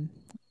 I'm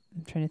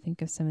trying to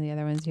think of some of the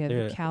other ones. You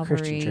have Calvary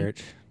Christian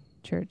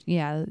church.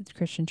 Yeah,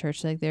 Christian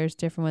church. Like there's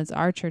different ones.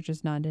 Our church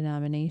is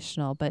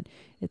non-denominational, but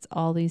it's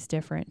all these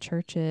different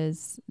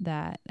churches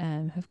that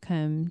have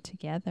come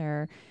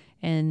together.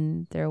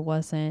 And there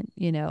wasn't,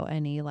 you know,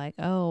 any like,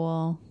 oh,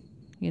 well,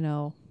 you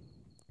know,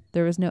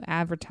 there was no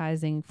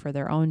advertising for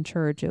their own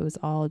church. It was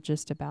all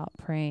just about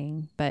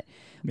praying. But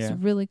it was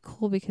really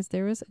cool because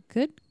there was a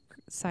good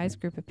sized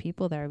group of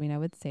people there. I mean, I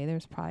would say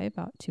there's probably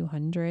about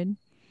 200.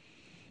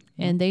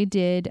 And they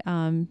did,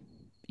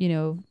 you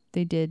know,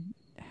 they did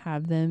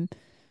have them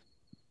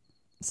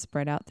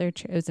spread out their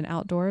chairs. It was an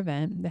outdoor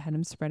event. They had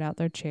them spread out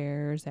their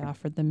chairs. They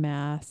offered them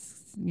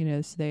masks, you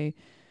know, so they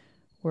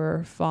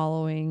were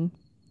following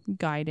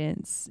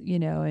guidance, you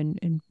know,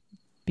 and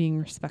being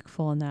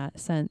respectful in that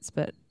sense,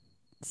 but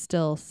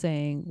still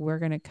saying we're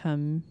going to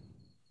come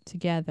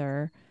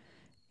together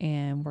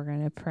and we're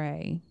going to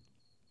pray.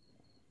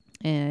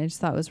 And I just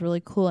thought it was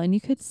really cool. And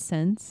you could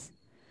sense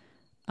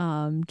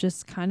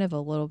just kind of a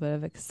little bit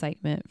of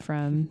excitement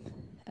from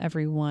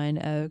everyone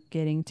of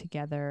getting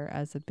together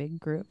as a big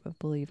group of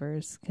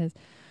believers, because,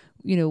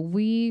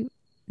 we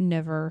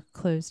never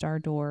closed our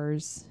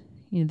doors.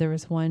 There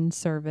was one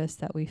service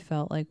that we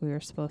felt like we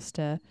were supposed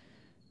to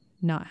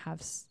not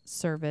have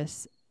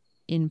service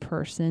in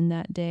person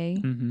that day.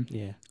 Mm-hmm.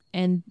 Yeah.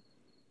 And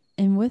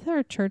with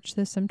our church,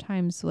 there's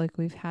sometimes like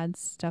we've had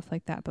stuff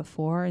like that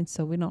before, and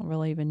so we don't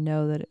really even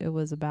know that it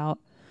was about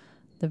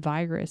the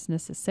virus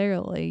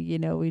necessarily.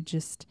 We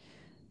just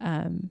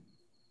our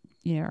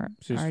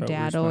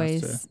dad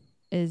always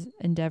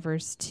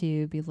endeavors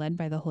to be led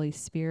by the Holy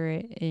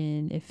Spirit,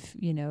 and if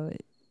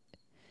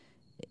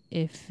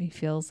he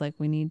feels like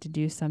we need to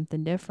do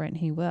something different,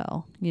 he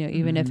will,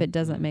 even if it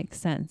doesn't make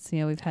sense.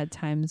 We've had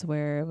times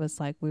where it was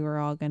like we were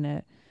all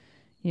gonna,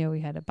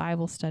 we had a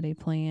Bible study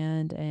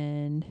planned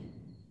and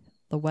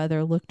the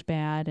weather looked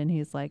bad, and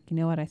he's like, you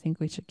know what, I think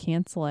we should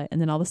cancel it. And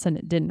then all of a sudden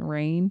it didn't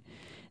rain.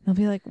 And I'll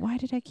be like, why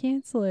did I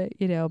cancel it?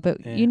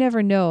 But you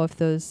never know if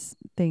those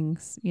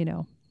things,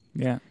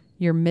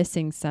 you're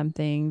missing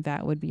something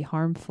that would be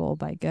harmful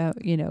by going.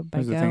 Thing of,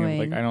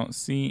 I don't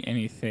see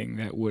anything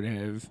that would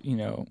have,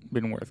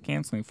 been worth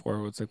canceling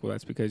for. It's like, well,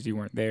 that's because you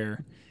weren't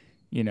there.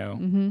 You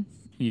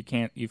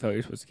felt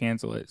you're supposed to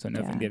cancel it, so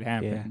nothing did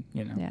happen.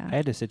 Yeah. I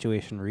had a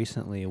situation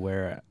recently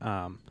where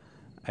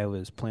I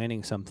was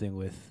planning something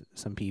with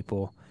some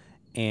people,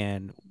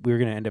 and we were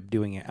going to end up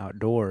doing it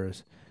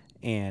outdoors,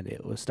 and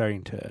it was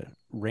starting to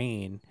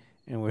rain.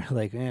 And we're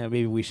like,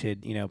 maybe we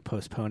should,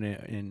 postpone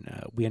it.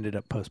 And we ended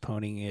up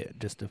postponing it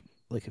just a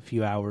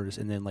few hours,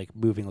 and then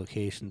moving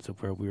locations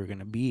of where we were going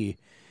to be.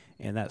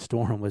 And that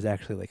storm was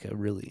actually a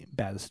really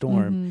bad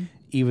storm,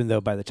 even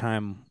though by the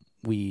time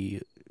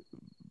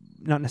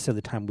not necessarily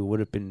the time we would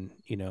have been,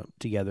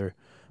 together,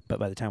 but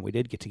by the time we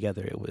did get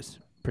together, it was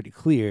pretty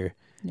clear.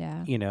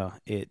 Yeah.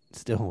 It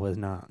still was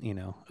not,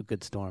 a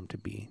good storm to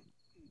be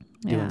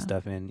doing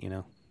stuff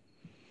in,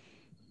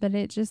 But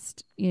it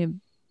just,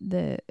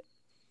 the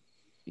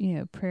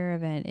prayer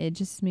event, it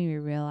just made me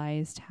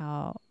realize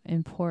how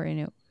important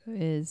it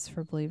is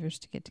for believers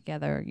to get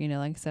together.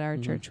 Like I said, our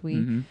church,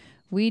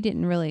 we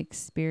didn't really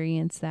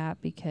experience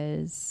that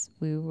because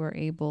we were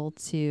able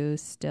to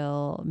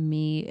still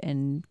meet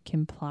and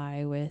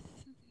comply with,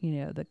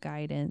 the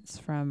guidance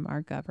from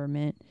our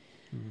government.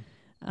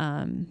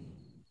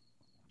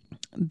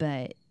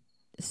 But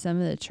some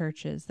of the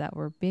churches that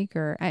were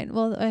bigger,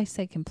 I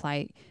say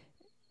comply,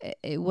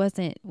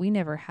 we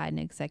never had an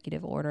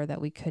executive order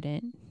that we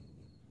couldn't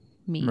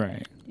meet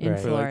in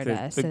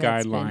Florida. The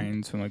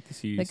guidelines from the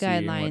CDC, the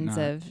guidelines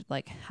of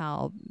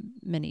how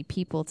many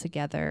people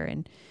together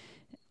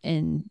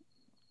and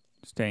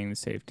staying the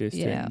safe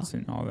distance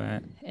and all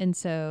that. And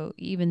so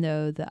even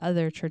though the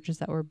other churches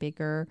that were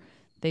bigger,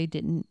 they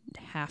didn't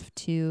have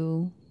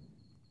to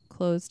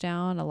close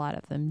down, a lot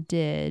of them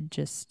did,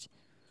 just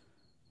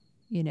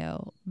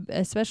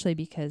especially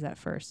because at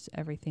first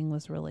everything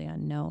was really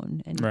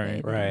unknown and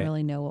they didn't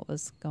really know what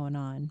was going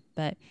on.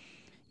 But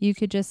you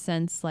could just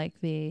sense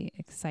the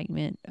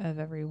excitement of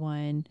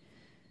everyone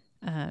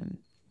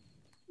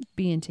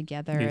being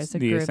together as a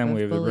group of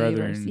assembly of the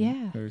believers.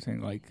 Brethren.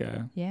 Everything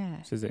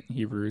says it in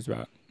Hebrews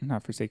about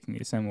not forsaking the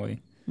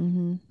assembly.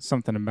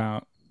 Something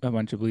about a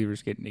bunch of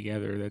believers getting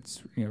together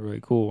that's really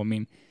cool. I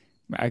mean,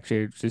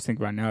 actually, just think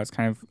about it now, it's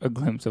kind of a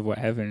glimpse of what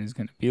heaven is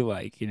going to be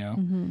like.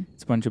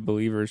 It's a bunch of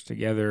believers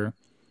together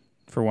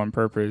for one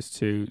purpose,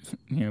 to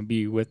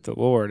be with the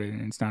Lord,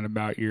 and it's not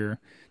about your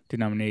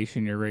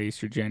denomination, your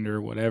race, your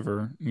gender,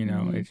 whatever.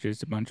 It's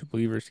just a bunch of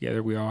believers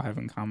together. We all have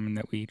in common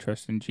that we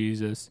trust in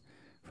Jesus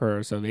for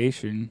our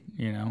salvation.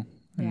 And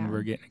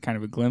we're getting kind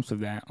of a glimpse of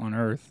that on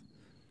earth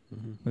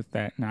with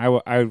that.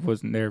 Now, I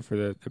wasn't there for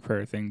the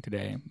prayer thing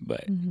today,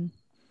 but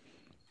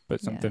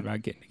something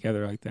about getting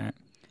together like that.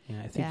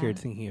 Yeah, I think you're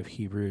thinking of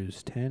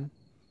Hebrews 10:25,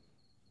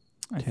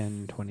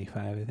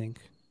 I think.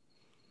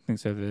 I think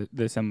so,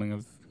 the assembling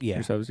of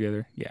yourselves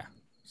together. Yeah.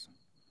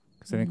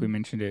 Because I think we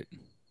mentioned it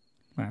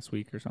last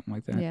week or something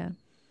like that. Yeah.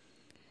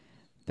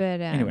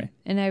 But anyway.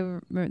 And I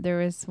remember there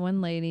was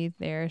one lady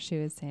there, she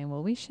was saying,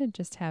 well, we should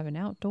just have an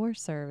outdoor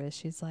service.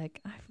 She's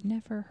like, I've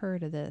never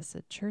heard of this,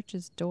 a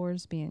church's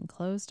doors being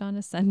closed on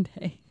a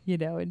Sunday,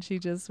 and she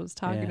just was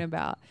talking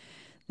about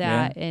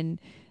that. Yeah. And,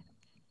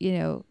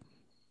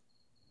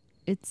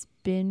 it's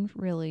been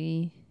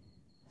really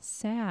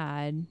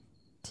sad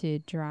to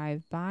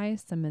drive by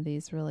some of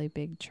these really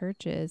big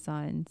churches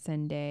on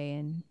Sunday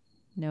and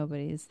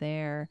nobody's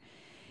there.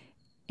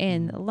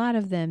 And a lot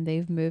of them,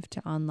 they've moved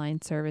to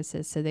online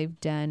services, so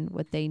they've done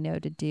what they know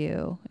to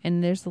do.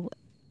 And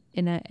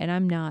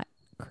I'm not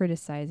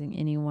criticizing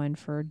anyone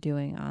for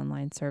doing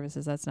online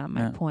services. That's not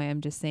my point.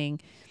 I'm just saying,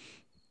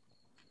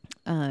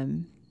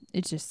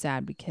 it's just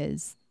sad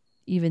because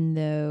even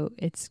though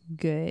it's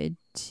good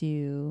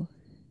to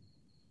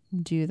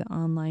do the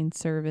online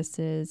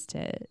services,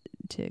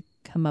 to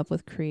come up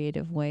with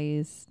creative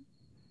ways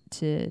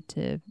to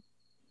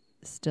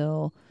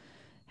still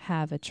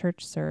have a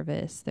church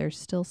service, there's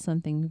still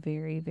something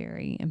very,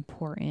 very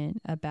important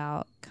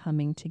about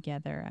coming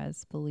together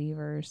as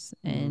believers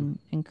and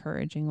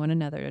encouraging one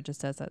another,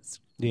 just as that's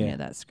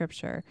that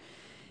scripture.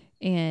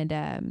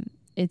 And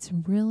it's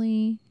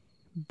really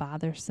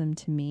bothersome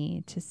to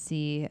me to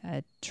see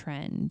a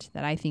trend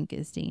that I think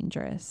is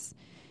dangerous.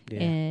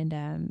 And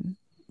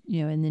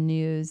in the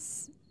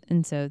news,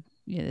 and so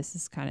this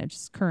is kind of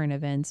just current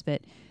events,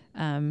 but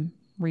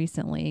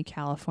recently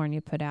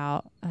California put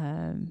out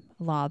a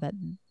law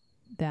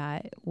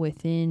that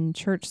within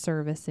church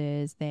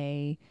services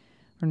they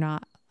are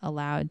not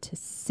allowed to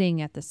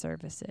sing at the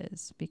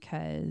services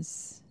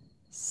because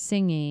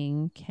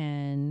singing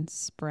can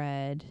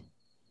spread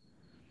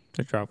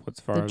the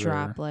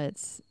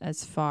droplets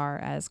as far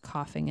as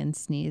coughing and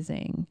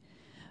sneezing.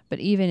 But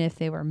even if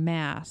they were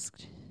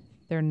masked,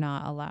 they're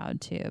not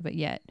allowed to. But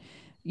yet,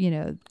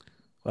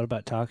 what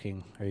about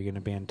talking? Are you going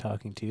to ban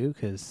talking too?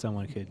 Because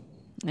someone could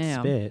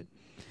spit.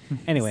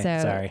 Anyway,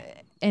 sorry.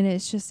 And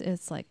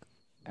it's like,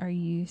 are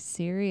you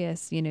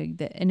serious?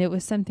 And it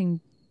was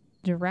something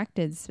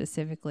directed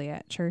specifically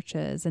at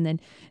churches. And then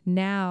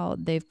now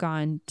they've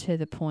gone to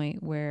the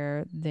point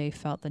where they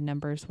felt the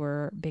numbers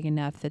were big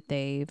enough that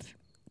they've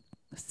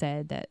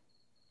said that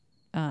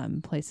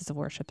places of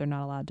worship, they're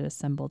not allowed to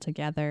assemble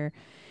together.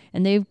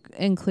 And they've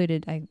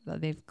included,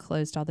 they've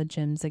closed all the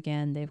gyms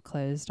again. They've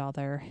closed all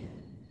their,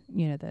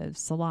 the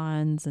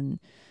salons and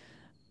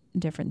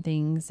different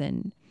things.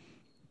 And,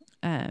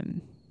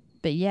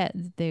 but yet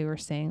they were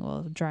saying,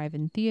 well,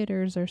 drive-in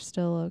theaters are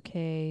still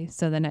okay.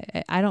 So then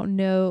I don't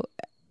know.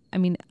 I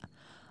mean,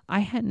 I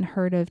hadn't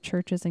heard of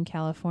churches in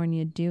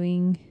California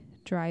doing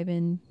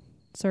drive-in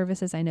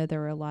services. I know there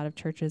were a lot of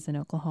churches in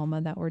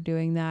Oklahoma that were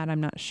doing that. I'm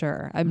not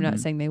sure. I'm not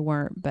saying they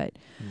weren't, but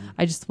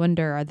I just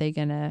wonder,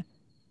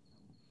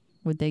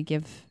 would they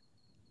give,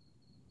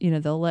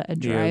 they'll let a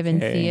drive-in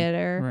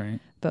theater, right,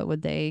 but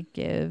would they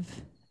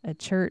give a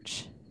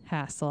church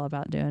hassle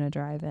about doing a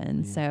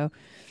drive-in? So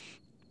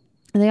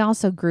they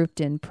also grouped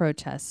in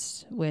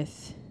protests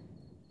with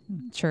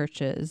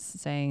churches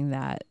saying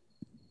that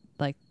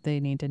like they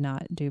need to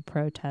not do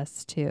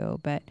protests too,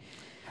 but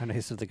how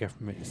nice of the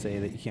government to say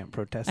that you can't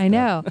protest. I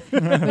know,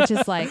 which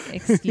is like,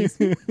 excuse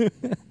me,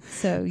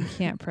 so you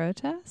can't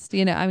protest?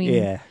 I mean,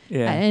 yeah.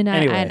 And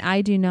anyway.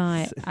 I do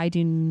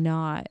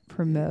not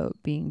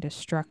promote being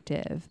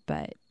destructive,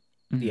 but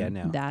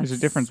there's a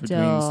difference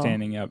between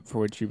standing up for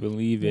what you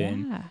believe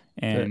in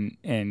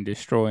and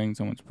destroying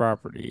someone's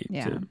property.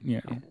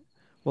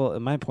 Well,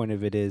 my point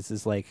of it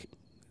is like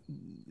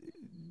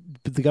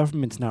the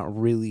government's not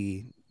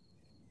really.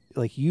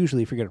 Like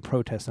usually if you're going to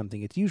protest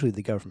something, it's usually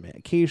the government,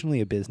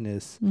 occasionally a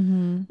business.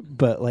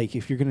 But like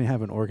if you're going to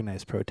have an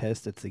organized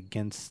protest, it's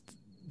against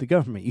the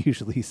government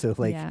usually. So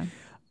like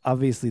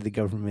obviously the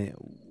government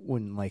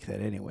wouldn't like that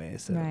anyway.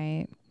 So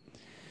right.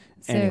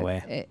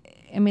 Anyway,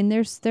 I mean,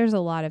 there's a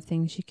lot of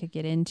things you could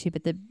get into,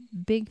 but the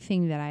big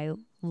thing that I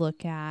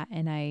look at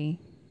and I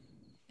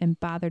am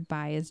bothered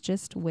by is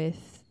just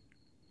with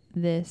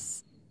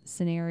this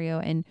scenario.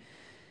 And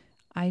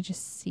I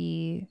just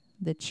see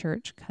the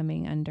church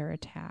coming under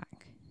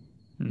attack.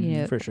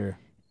 For sure.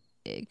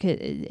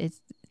 It's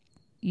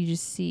you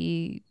just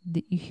see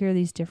you hear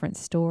these different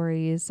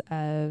stories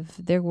of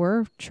there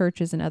were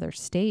churches in other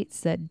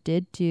states that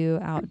did do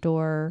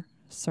outdoor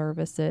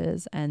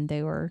services, and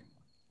there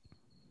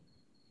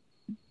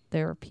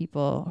were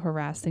people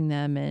harassing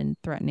them and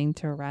threatening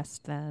to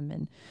arrest them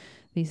and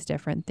these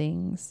different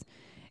things.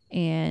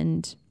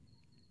 And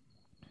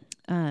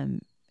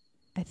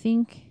I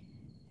think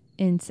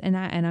and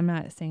I'm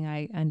not saying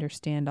I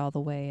understand all the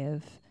way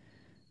of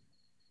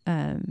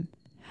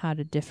how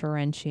to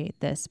differentiate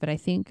this, but I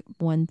think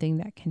one thing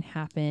that can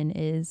happen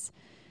is,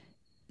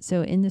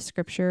 so in the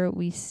scripture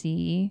we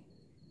see,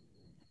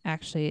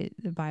 actually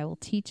the Bible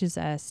teaches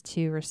us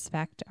to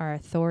respect our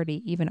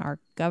authority, even our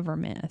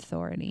government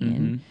authority.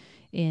 And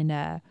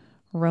in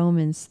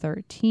Romans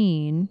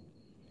 13,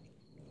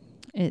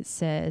 it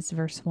says,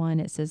 verse 1,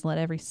 it says, "Let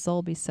every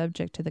soul be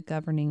subject to the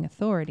governing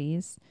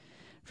authorities,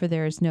 for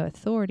there is no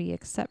authority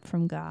except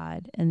from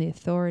God, and the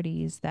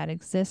authorities that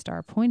exist are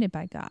appointed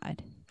by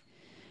God.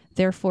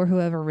 Therefore,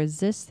 whoever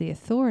resists the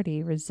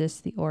authority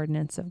resists the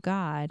ordinance of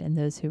God, and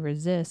those who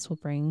resist will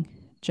bring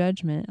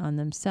judgment on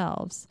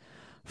themselves.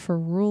 For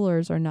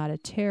rulers are not a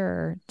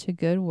terror to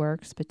good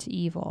works, but to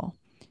evil.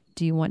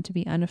 Do you want to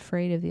be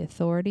unafraid of the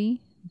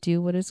authority?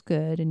 Do what is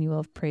good, and you will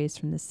have praise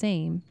from the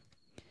same.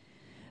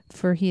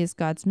 For he is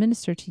God's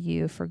minister to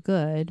you for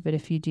good, but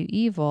if you do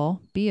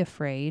evil, be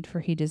afraid,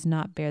 for he does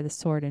not bear the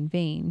sword in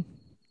vain.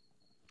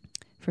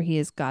 For he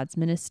is God's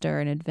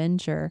minister and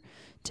avenger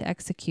to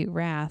execute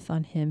wrath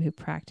on him who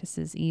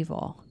practices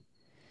evil.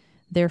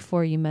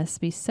 Therefore you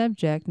must be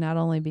subject not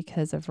only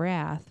because of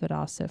wrath, but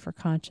also for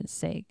conscience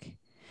sake."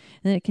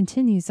 And then it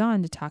continues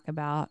on to talk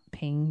about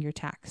paying your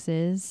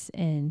taxes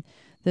and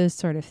those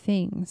sort of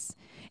things.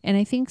 And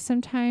I think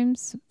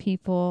sometimes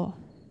people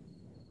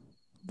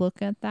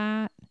look at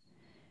that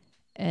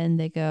and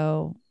they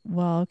go,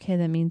 well, okay,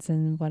 that means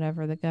in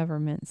whatever the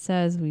government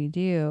says we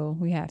do,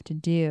 we have to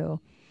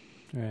do.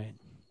 Right.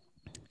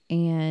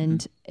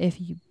 And if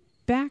you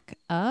back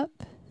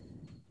up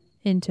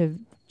into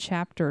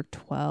chapter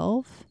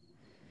 12,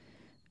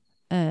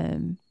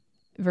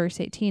 verse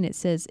 18, it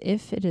says,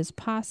 if it is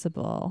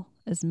possible,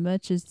 as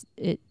much as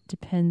it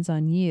depends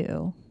on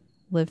you,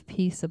 live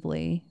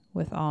peaceably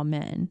with all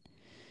men.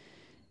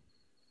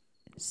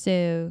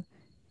 So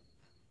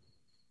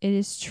it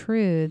is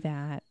true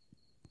that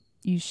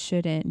you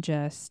shouldn't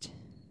just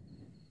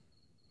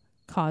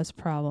cause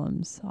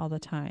problems all the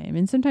time.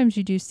 And sometimes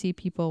you do see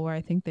people where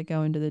I think they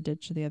go into the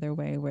ditch the other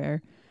way,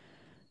 where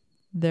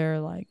they're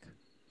like,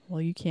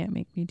 well, you can't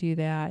make me do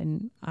that,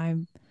 and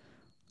I'm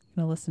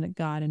going to listen to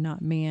God and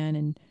not man,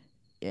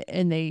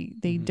 and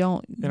they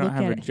don't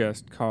have a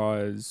just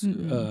cause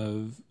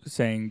of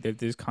saying that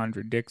this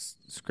contradicts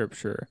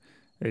Scripture.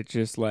 It's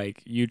just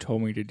like, you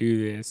told me to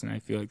do this, and I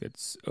feel like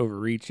that's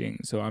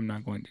overreaching, so I'm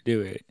not going to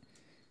do it,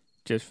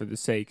 just for the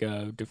sake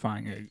of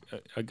defying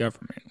a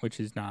government, which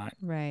is not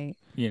right.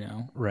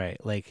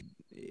 Right. Like,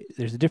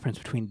 there's a difference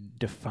between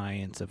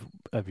defiance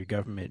of your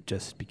government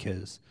just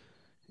because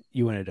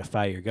you want to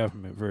defy your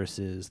government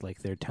versus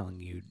like they're telling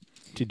you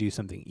to do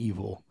something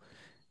evil,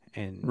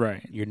 and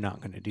you're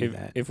not going to do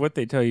that. If what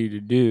they tell you to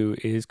do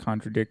is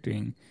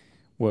contradicting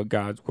what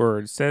God's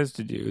word says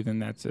to do, then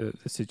that's a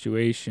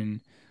situation.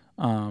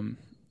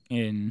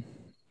 In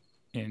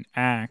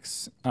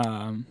Acts, I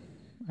don't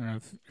know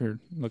if you're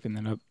looking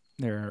that up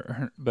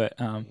there, but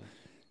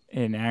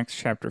in Acts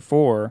chapter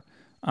 4,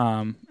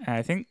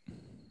 I think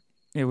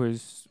it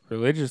was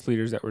religious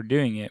leaders that were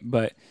doing it,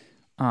 but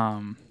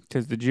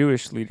because the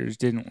Jewish leaders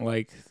didn't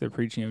like the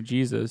preaching of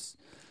Jesus,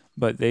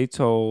 but they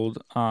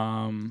told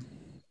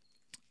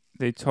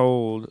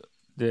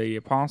the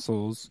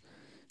apostles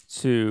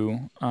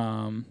to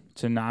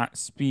not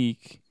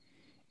speak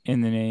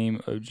in the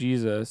name of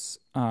Jesus.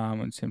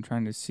 I'm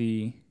trying to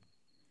see.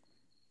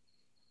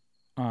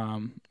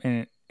 And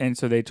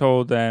so they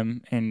told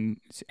them in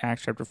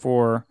Acts chapter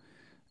 4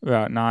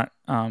 about not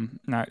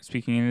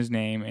speaking in his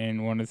name.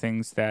 And one of the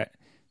things that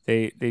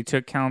they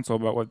took counsel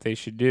about what they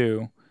should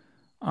do.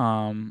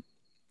 And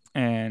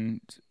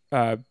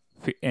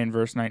in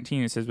verse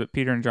 19 it says, but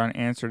Peter and John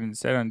answered and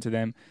said unto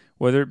them,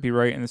 whether it be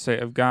right in the sight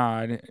of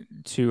God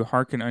to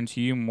hearken unto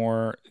you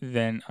more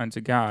than unto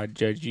God,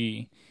 judge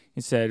ye.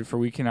 He said, for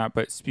we cannot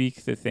but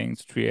speak the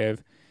things which we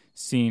have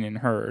seen and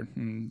heard.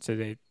 And so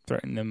they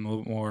threatened them a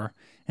little more,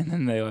 and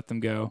then they let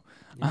them go.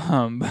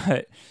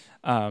 Yeah.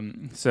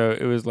 So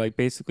it was like,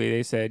 basically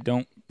they said,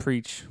 don't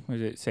preach. What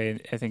did it say?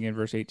 I think in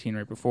verse 18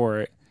 right before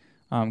it,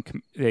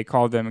 they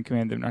called them and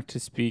commanded them not to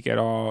speak at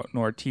all,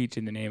 nor teach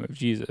in the name of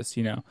Jesus,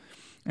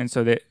 And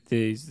so that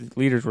these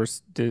leaders were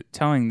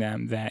telling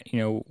them that,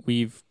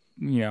 we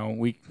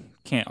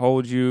can't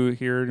hold you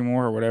here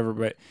anymore or whatever,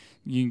 but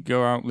you can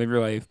go out, live your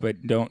life,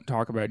 but don't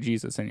talk about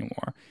Jesus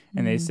anymore.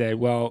 And they said,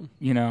 well,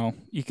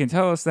 you can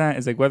tell us that.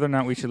 It's like, whether or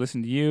not we should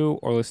listen to you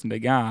or listen to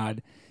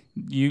God,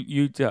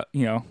 you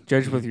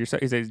judge with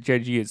yourself. He says,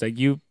 judge ye. It's like,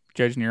 you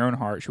judge in your own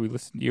heart. Should we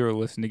listen to you or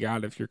listen to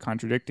God if you're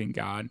contradicting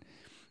God?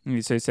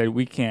 And so he said,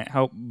 we can't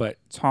help but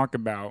talk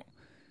about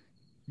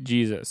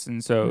Jesus.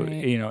 And so,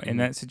 in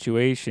that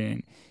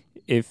situation,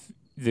 if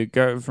the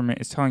government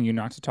is telling you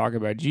not to talk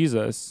about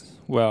Jesus,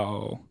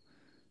 well,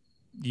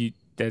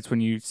 that's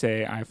when you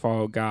say, I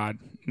follow God,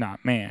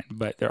 not man.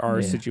 But there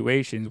are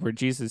situations where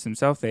Jesus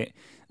himself,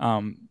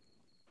 when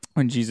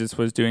Jesus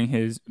was doing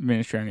his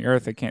ministry on the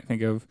earth, I can't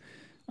think of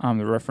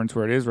the reference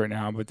where it is right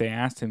now, but they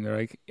asked him, they're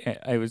like,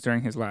 it was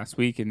during his last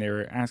week, and they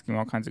were asking him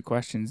all kinds of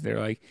questions. They're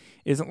like,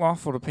 is it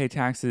lawful to pay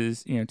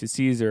taxes, to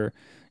Caesar,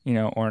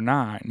 or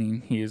not?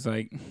 And he was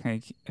like,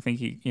 I think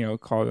he,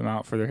 called them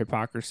out for their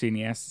hypocrisy, and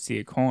he asked to see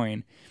a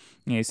coin.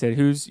 And he said,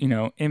 whose,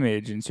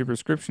 image and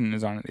superscription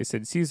is on it? They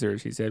said,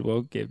 Caesar's. He said,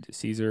 well, give to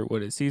Caesar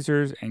what is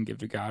Caesar's, and give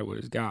to God what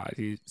is God.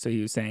 So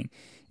he was saying,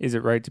 is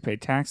it right to pay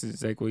taxes?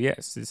 It's like, well,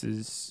 yes, this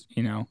is,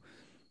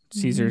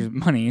 Caesar's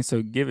money,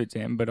 so give it to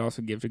him, but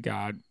also give to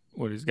God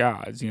what is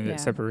God's, that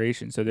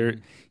separation. So there,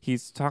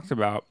 he's talked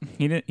about,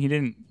 he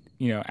didn't,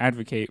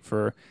 advocate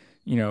for,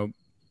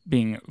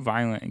 being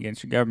violent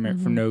against your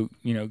government for no,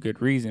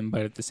 good reason.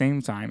 But at the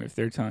same time, if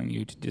they're telling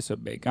you to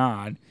disobey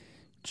God,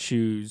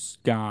 choose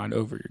God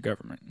over your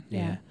government.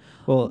 Yeah.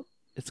 Well,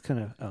 it's kind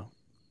of,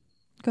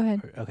 Go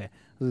ahead. Okay. I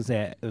was going to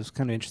say, it was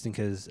kind of interesting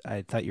because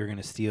I thought you were going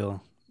to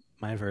steal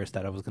my verse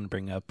that I was going to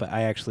bring up, but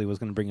I actually was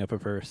going to bring up a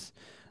verse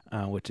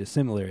which is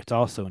similar. It's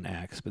also in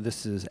Acts, but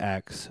this is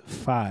Acts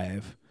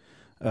 5,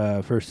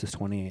 verses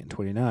 28 and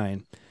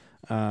 29.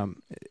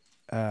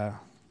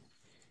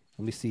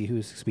 Let me see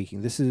who's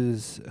speaking. This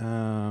is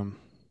the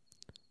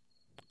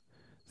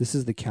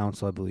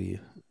council, I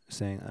believe,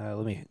 saying,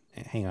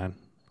 hang on.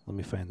 Let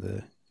me find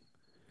the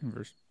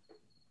verse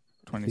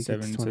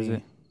 27 says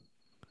it.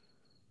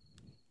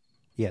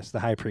 Yes, the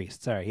high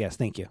priest. Sorry. Yes,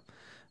 thank you.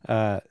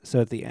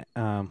 So at the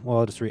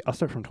I'll just read. I'll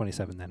start from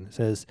 27 then. It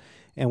says,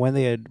 and when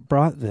they had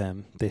brought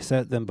them, they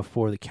set them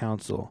before the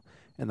council,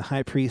 and the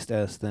high priest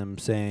asked them,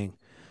 saying,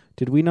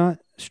 did we not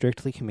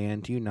strictly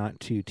command you not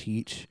to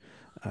teach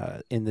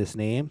in this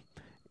name?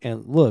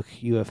 And look,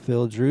 you have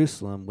filled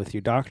Jerusalem with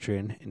your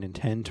doctrine and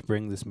intend to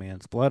bring this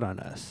man's blood on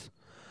us.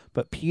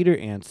 But Peter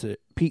and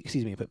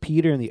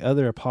the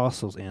other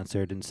apostles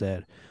answered and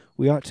said,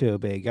 we ought to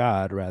obey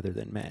God rather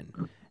than men.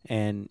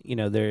 And,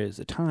 there is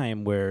a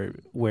time where,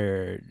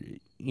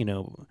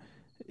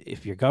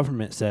 if your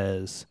government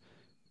says,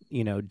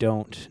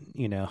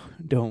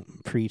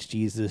 don't preach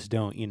Jesus,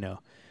 don't,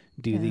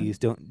 do these,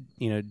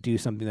 don't, do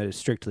something that is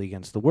strictly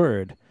against the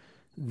word,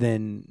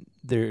 then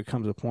there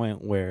comes a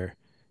point where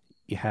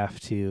you have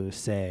to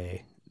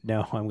say,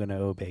 no, I'm going to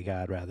obey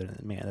God rather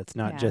than man. That's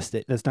not just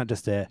it. That's not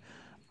just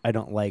I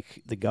don't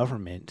like the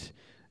government.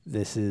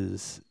 This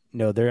is,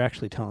 no, they're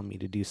actually telling me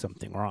to do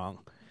something wrong,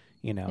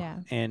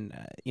 and,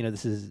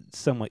 this is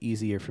somewhat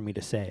easier for me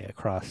to say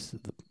across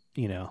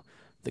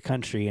the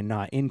country and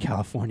not in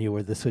California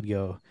where this would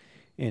go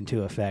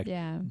into effect.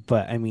 Yeah.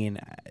 But I mean,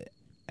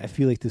 I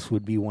feel like this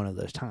would be one of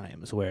those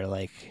times where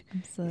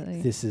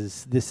absolutely, this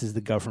is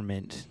the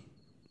government,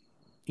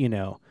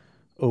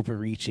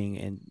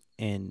 overreaching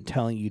and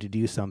telling you to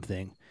do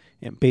something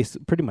and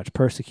pretty much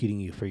persecuting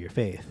you for your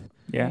faith.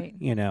 Yeah. Right.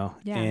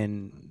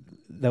 And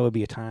that would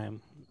be a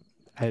time.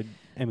 I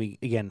mean,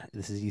 again,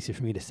 this is easy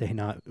for me to say,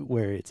 not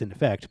where it's in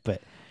effect,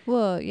 but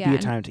be a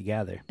time to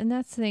gather. And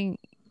that's the thing,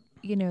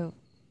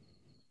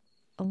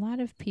 a lot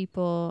of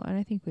people, and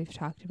I think we've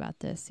talked about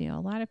this, a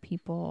lot of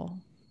people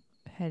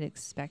had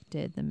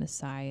expected the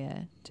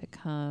Messiah to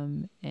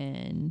come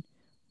and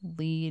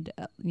lead,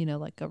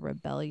 like a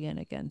rebellion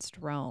against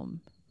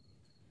Rome.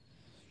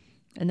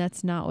 And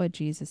that's not what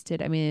Jesus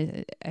did. I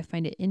mean, I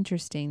find it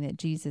interesting that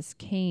Jesus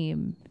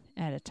came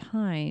at a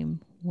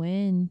time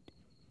when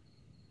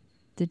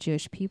the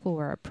Jewish people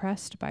were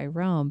oppressed by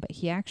Rome, but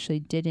he actually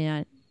did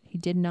not.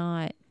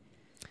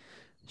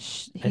 I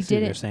see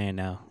what you're saying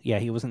now. Yeah,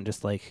 he wasn't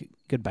just like,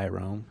 goodbye,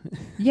 Rome.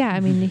 Yeah,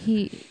 I mean,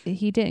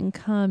 he didn't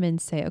come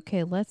and say,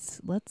 okay, let's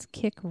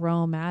kick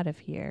Rome out of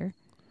here,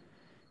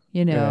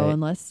 right,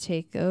 and let's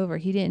take over.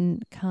 He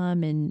didn't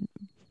come and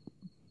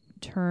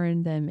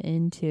turn them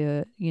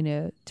into,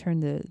 turn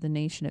the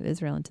nation of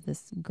Israel into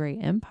this great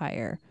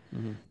empire.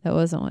 Mm-hmm. That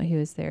wasn't what he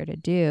was there to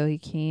do. He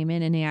came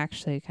in and he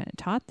actually kind of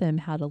taught them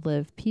how to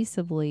live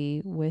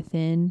peaceably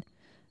within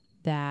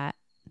that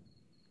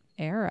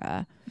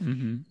era.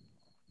 Mm-hmm.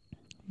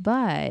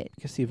 But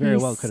because he very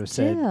well could have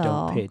said,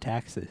 don't pay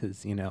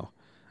taxes,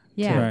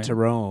 to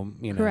Rome,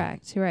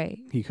 Correct, right.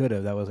 He could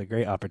have. That was a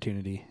great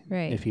opportunity,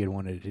 right, if he had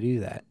wanted to do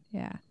that.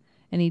 Yeah.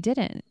 And he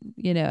didn't,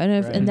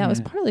 and that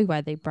was partly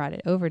why they brought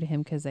it over to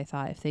him, because they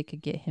thought if they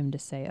could get him to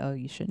say, oh,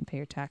 you shouldn't pay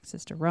your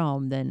taxes to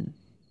Rome, then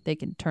they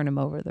could turn him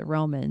over to the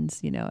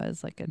Romans,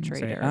 as like a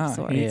traitor of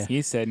sorts.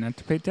 He said not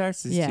to pay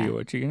taxes to you.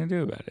 What are you going to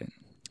do about it?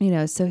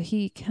 So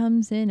he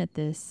comes in at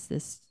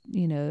this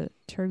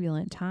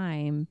turbulent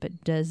time,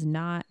 but does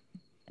not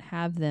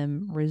have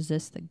them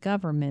resist the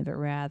government, but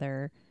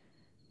rather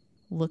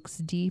looks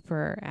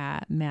deeper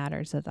at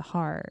matters of the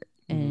heart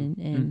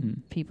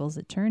and people's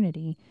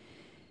eternity.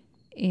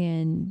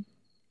 And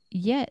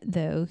yet,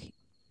 though,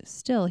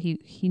 still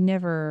he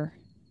never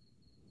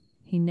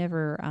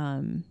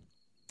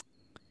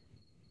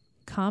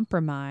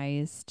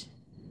compromised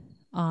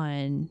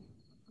on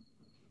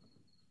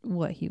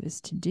what he was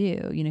to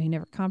do. He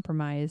never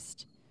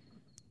compromised.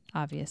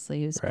 Obviously,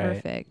 he was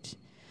perfect.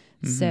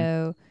 Mm-hmm.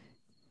 So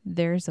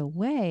there's a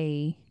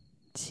way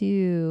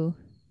to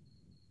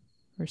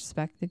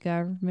respect the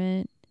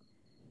government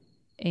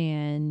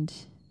and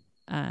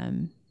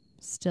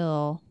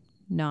still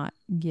not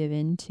give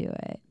in to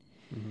it.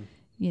 Mm-hmm.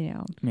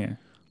 Yeah.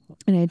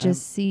 And I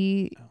just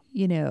see,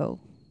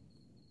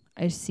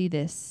 I see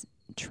this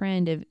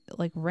trend of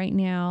like right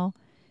now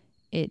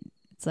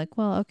it's like,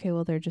 well, okay,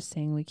 well, they're just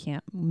saying we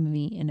can't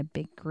meet in a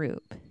big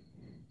group.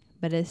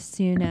 But as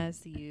soon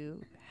as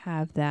you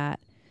have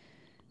that,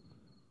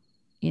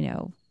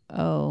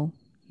 oh,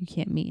 you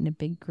can't meet in a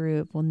big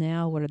group. Well,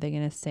 now what are they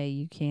going to say?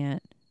 You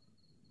can't,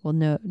 well,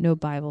 no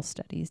Bible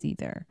studies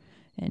either.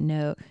 And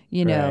no,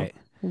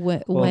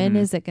 when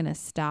is it going to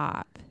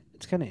stop?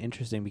 It's kind of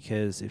interesting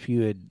because if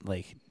you had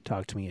like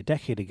talked to me a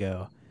decade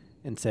ago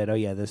and said, oh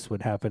yeah, this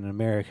would happen in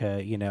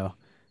America,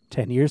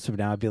 10 years from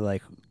now, I'd be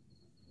like,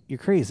 you're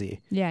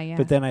crazy. Yeah.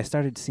 But then I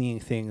started seeing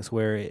things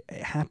where it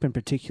happened,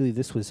 particularly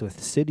this was with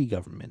city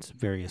governments,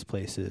 various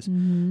places,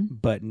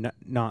 but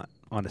not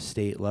on a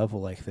state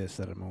level like this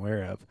that I'm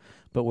aware of,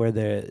 but where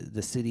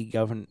the city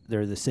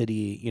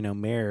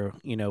mayor,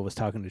 was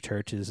talking to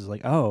churches is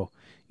like, oh,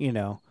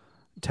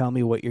 tell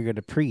me what you're going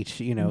to preach,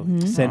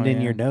 send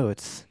in your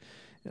notes.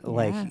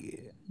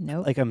 Like,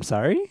 nope. Like, I'm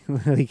sorry?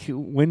 Like,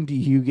 when do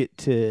you get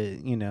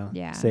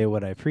to, say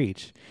what I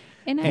preach?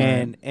 But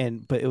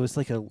it was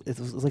like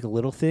a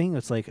little thing.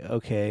 It's like,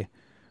 okay,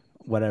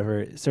 whatever.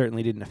 It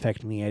certainly didn't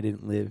affect me. I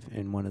didn't live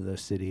in one of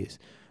those cities,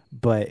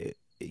 but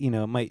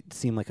it might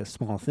seem like a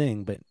small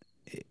thing, but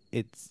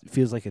it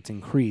feels like it's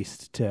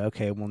increased to,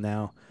 okay, well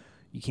now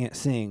you can't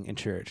sing in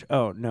church.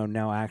 Oh no,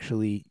 now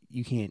actually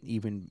you can't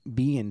even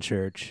be in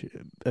church,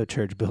 a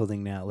church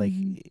building now. Like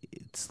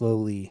it's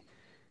slowly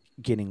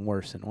getting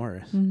worse and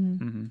worse.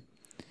 Mm-hmm. Mm-hmm.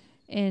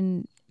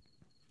 And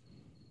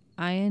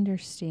I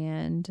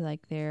understand,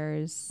 like,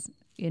 there's,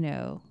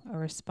 a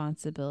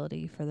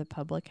responsibility for the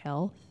public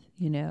health,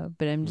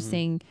 but I'm just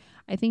saying,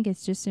 I think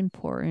it's just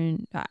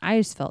important. I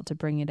just felt to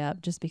bring it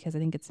up just because I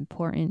think it's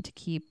important to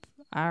keep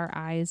our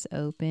eyes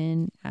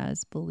open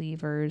as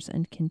believers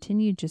and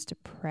continue just to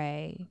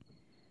pray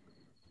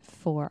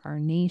for our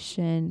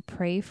nation,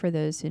 pray for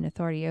those in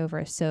authority over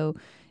us. So,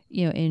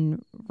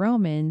 in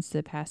Romans,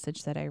 the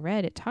passage that I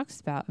read, it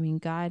talks about,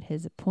 God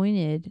has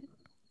appointed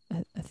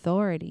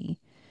authority.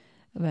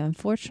 But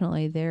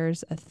unfortunately,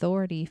 there's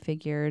authority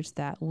figures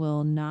that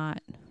will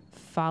not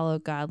follow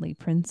godly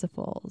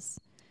principles.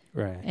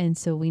 Right. And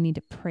so we need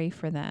to pray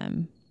for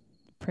them.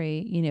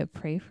 Pray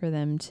for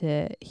them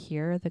to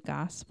hear the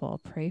gospel.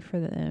 Pray for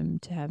them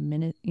to have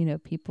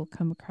people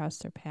come across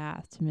their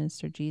path to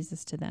minister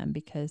Jesus to them,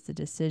 because the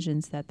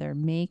decisions that they're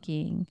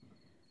making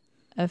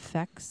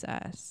affects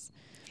us.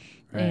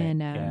 Right.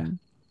 And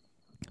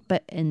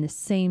but in the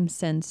same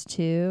sense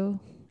too,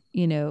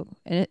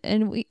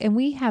 and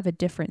we have a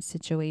different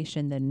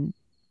situation than,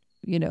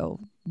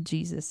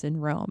 Jesus in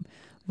Rome.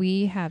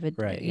 We have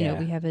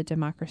we have a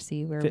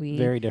democracy where we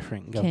very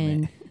different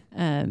government.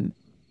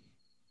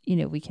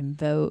 We can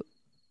vote,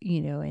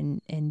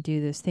 and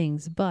do those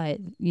things, but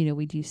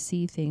we do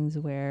see things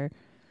where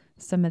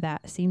some of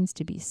that seems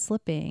to be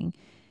slipping.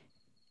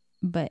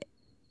 But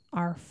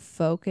our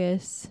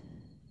focus,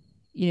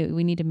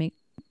 we need to make,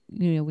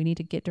 we need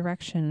to get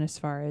direction as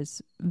far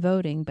as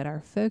voting, but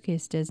our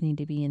focus does need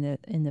to be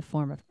in the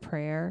form of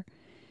prayer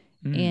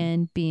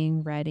and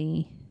being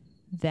ready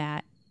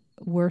that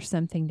were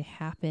something to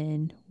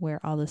happen where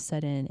all of a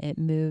sudden it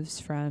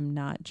moves from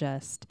not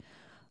just,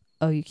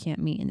 oh, you can't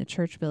meet in the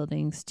church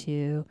buildings,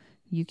 to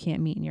you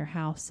can't meet in your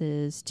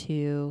houses,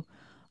 to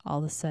all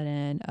of a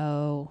sudden,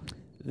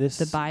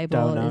 the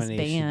Bible is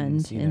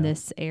banned in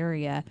this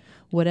area,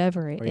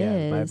 whatever it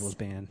is. The Bible's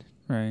banned.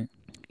 Right.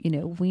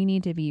 We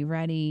need to be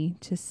ready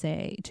to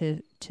say,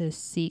 to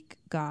seek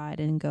God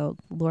and go,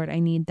 Lord, I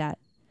need that.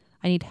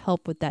 I need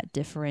help with that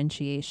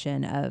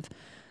differentiation of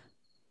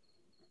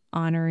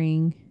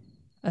honoring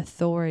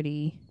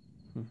authority,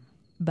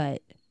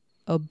 but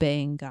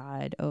obeying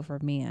God over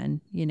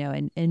man,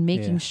 and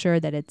making sure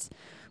that it's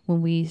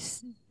when we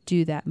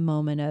do that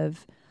moment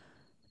of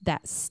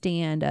that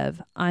stand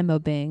of I'm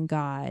obeying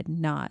God,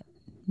 not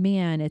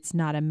man, it's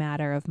not a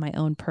matter of my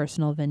own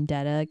personal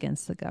vendetta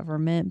against the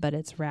government, but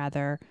it's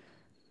rather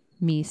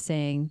me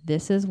saying,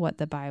 this is what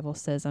the Bible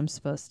says I'm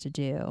supposed to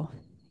do.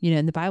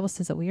 And the Bible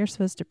says that we are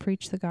supposed to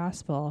preach the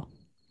gospel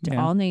to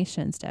all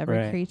nations, to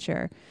every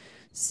creature.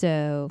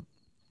 So,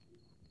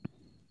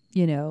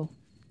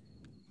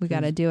 we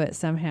got to do it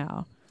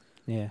somehow.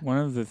 Yeah. One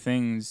of the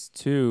things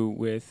too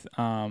with,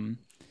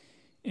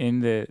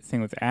 in the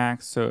thing with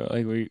Acts, so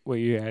like what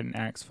you had in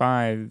Acts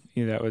 5,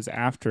 that was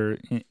after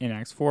in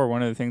Acts 4.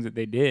 One of the things that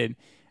they did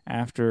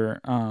after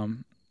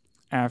in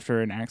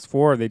Acts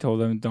 4, they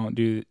told them don't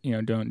do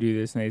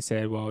this, and they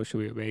said, well, should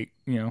we obey?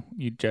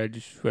 You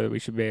judge whether we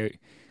should obey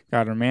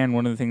God or man.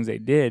 One of the things they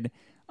did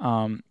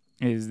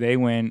is they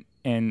went,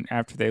 and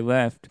after they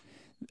left,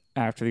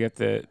 after they got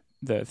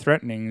the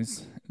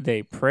threatenings,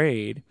 they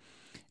prayed.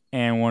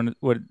 And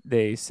what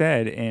they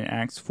said in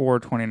Acts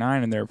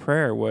 4:29 in their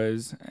prayer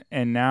was,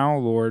 and now,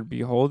 Lord,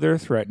 behold their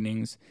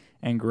threatenings,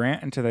 and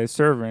grant unto thy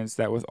servants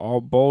that with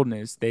all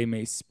boldness they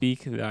may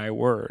speak thy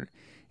word.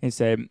 It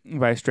said,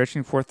 by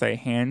stretching forth thy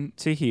hand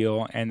to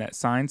heal, and that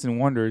signs and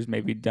wonders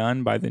may be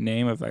done by the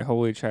name of thy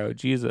holy child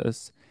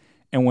Jesus.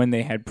 And when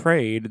they had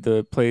prayed,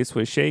 the place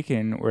was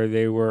shaken where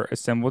they were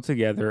assembled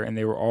together, and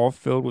they were all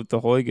filled with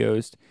the Holy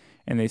Ghost,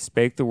 and they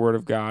spake the word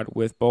of God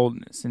with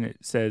boldness. And it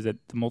says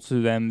that the multitude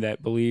of them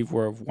that believed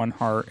were of one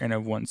heart and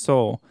of one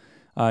soul.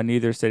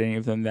 Neither said any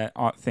of them that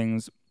aught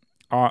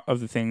of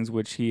the things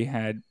which he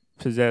had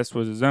possessed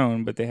was his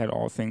own, but they had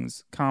all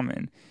things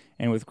common.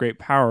 And with great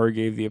power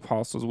gave the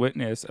apostles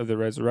witness of the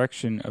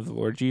resurrection of the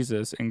Lord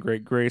Jesus, and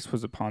great grace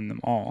was upon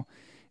them all.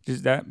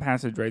 Just that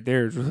passage right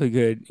there is really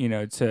good,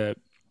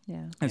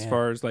 as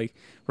far as like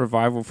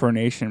revival for a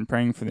nation,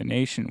 praying for the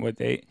nation. What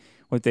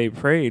they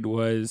prayed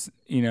was,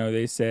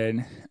 they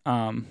said,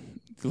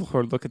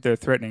 Lord, look at their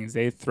threatenings.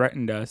 They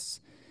threatened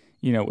us,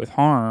 with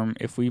harm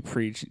if we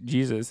preach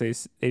Jesus. They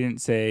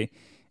didn't say,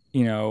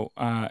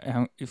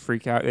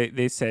 freak out.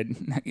 They said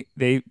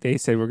they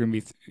said we're going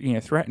to be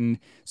threatened.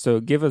 So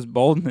give us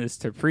boldness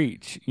to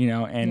preach.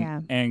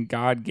 And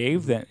God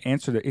gave that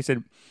answer. That He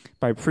said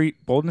by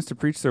boldness to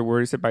preach their word.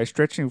 He said by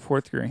stretching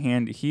forth your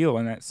hand to heal,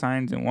 and that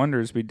signs and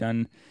wonders be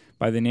done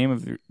by the name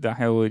of the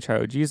holy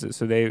child Jesus.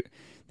 So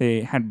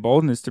they had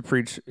boldness to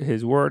preach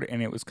His word,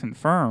 and it was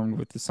confirmed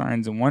with the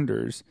signs and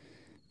wonders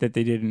that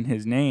they did in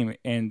His name.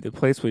 And the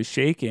place was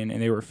shaken,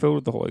 and they were filled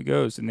with the Holy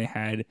Ghost, and they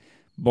had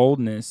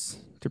boldness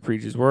to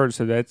preach His word.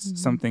 So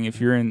that's something, if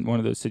you're in one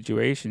of those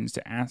situations,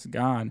 to ask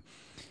God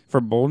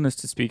for boldness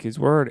to speak His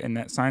word, and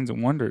that signs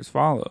and wonders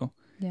follow.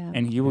 Yeah.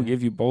 And He will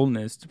give you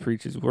boldness to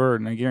preach His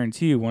word. And I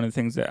guarantee you, one of the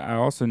things that I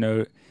also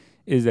know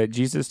is that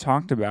Jesus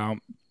talked about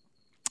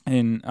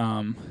in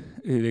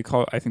they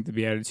call it, I think, the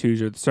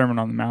Beatitudes or the Sermon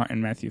on the Mount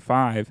in Matthew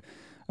 5,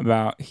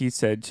 he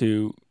said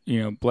to,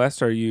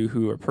 blessed are you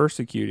who are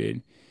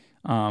persecuted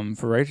for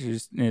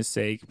righteousness'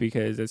 sake,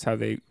 because that's how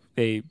they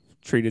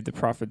treated the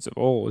prophets of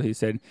old. He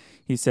said,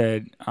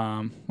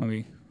 let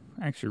me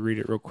actually read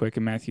it real quick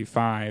in Matthew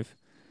 5.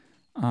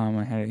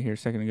 I had it here a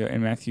second ago.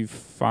 In Matthew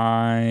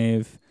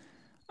 5,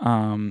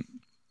 I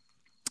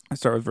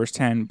start with verse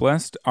 10.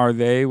 Blessed are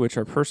they which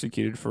are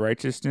persecuted for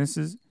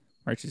righteousness'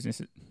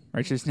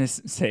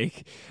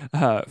 sake,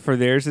 for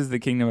theirs is the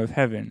kingdom of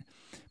heaven.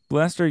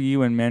 Blessed are you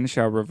when men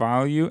shall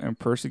revile you and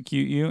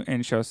persecute you,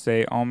 and shall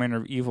say all manner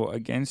of evil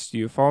against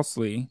you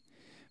falsely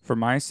for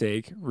my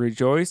sake.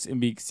 Rejoice and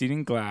be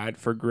exceeding glad,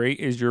 for great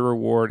is your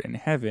reward in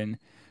heaven,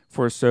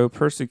 for so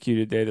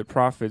persecuted they the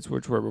prophets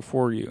which were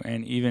before you.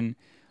 And even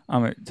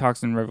it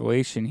talks in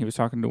Revelation, he was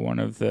talking to one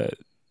of the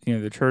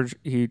church.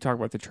 He talked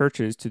about the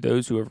churches. To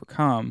those who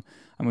overcome,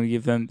 I'm going to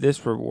give them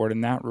this reward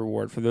and that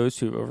reward. For those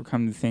who have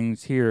overcome the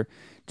things here,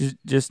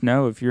 just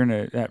know if you're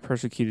in that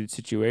persecuted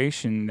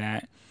situation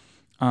that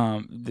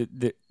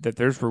that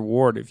there's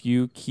reward if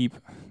you keep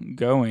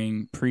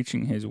going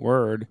preaching his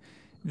word.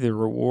 The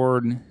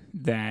reward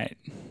that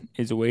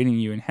is awaiting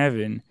you in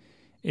heaven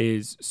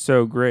is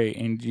so great.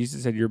 And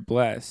Jesus said you're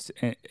blessed.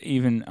 And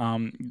even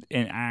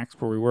in Acts,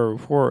 where we were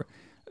before,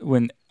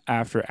 when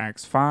after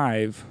Acts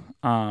 5,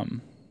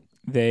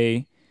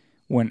 they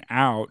went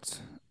out,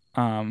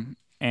 and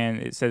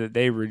it said that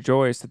they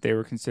rejoiced that they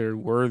were considered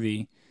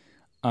worthy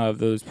of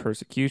those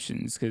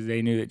persecutions, because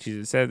they knew that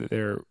Jesus said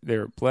that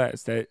they're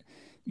blessed. That,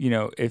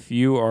 if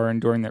you are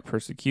enduring that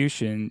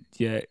persecution,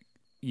 yet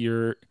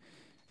he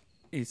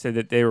said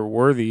that they were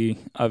worthy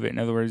of it. In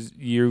other words,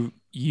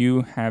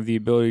 you have the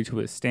ability to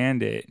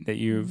withstand it, that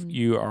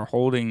you are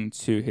holding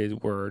to his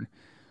word.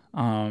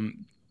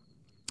 And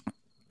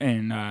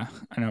I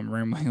know I'm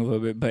rambling a little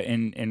bit, but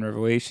in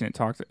Revelation it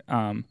talked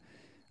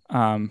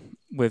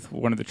with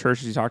one of the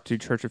churches he talked to,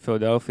 Church of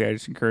Philadelphia. I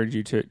just encourage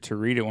you to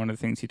read it. One of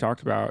the things he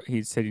talked about,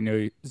 he said,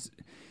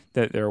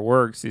 that there are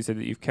works. He said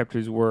that you've kept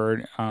his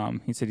word.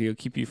 He said he'll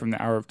keep you from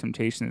the hour of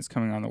temptation that's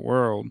coming on the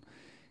world.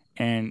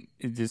 And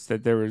it's just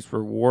that there was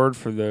reward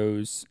for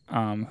those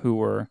who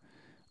were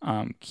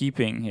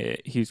keeping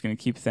it. He was going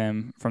to keep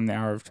them from the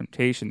hour of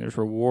temptation. There's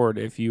reward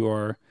if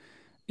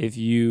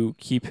you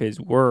keep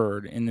his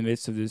word in the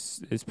midst of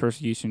this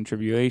persecution and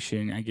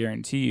tribulation. I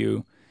guarantee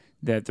you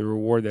that the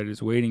reward that is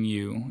awaiting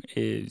you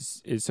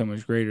is so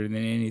much greater than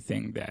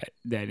anything that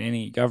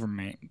any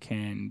government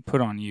can put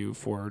on you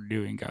for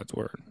doing God's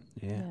word.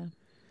 Yeah.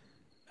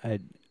 I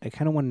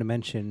kind of wanted to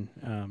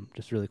mention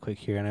just really quick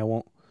here, and I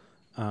won't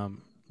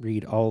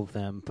read all of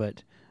them,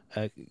 but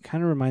it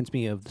kind of reminds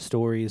me of the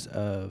stories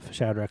of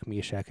Shadrach,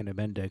 Meshach, and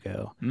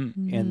Abednego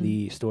and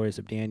the stories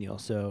of Daniel.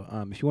 So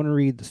if you want to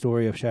read the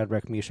story of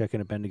Shadrach, Meshach,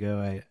 and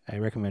Abednego, I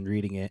recommend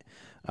reading it.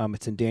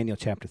 It's in Daniel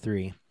chapter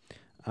 3.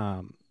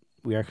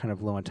 We are kind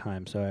of low on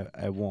time, so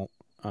I won't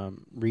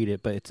read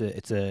it, but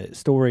it's a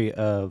story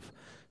of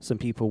some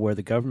people where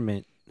the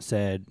government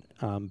said,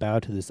 bow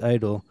to this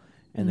idol,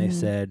 and they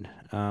said,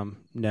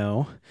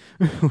 no,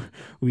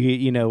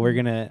 we're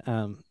going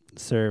to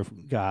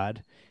serve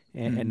God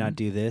and not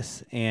do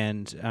this.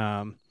 And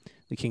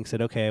the king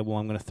said, okay, well,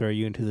 I'm going to throw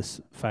you into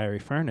this fiery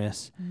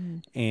furnace.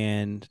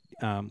 And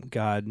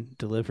God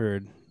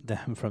delivered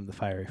them from the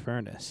fiery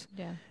furnace.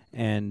 Yeah.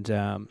 And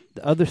the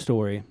other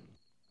story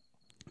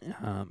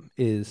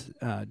is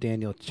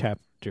Daniel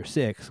chapter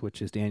 6,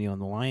 which is Daniel in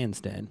the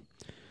lion's den,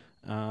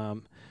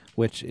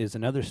 which is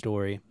another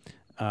story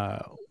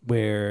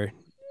where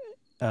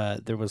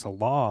there was a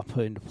law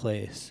put into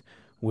place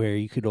where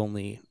you could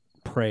only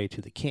pray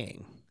to the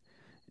king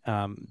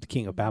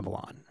of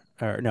Babylon.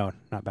 Or no,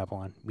 not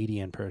Babylon,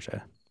 Media and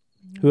Persia.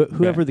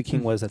 Whoever the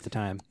king was at the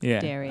time. Yeah.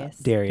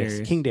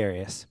 Darius. King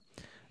Darius.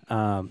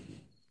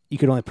 You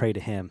could only pray to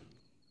him.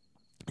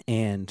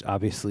 And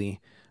obviously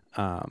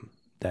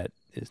that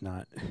is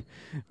not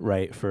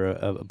right for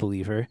a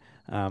believer.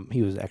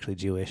 He was actually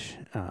Jewish,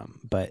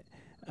 but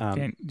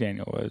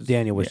Daniel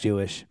was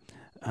Jewish,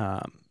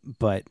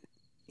 but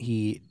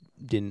he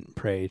didn't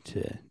pray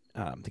to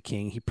the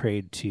king. He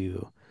prayed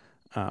to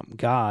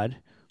God,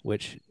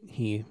 which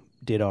he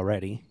did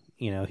already.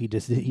 He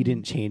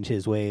didn't change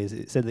his ways.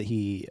 It said that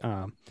he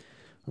let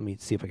me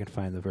see if I can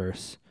find the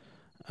verse,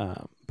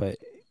 but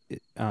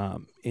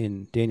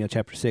in Daniel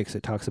chapter 6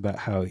 it talks about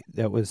how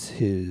that was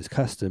his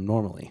custom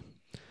normally,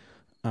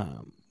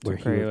 where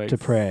he would to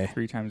pray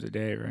 3 times a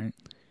day, right?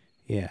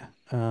 Yeah.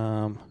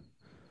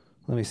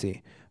 Let me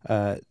see.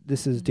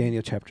 This is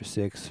Daniel chapter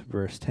 6,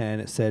 verse 10.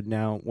 It said,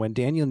 "Now when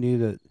Daniel knew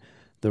that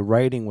the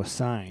writing was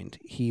signed,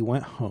 he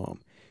went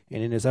home,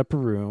 and in his upper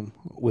room,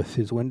 with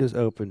his windows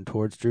open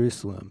towards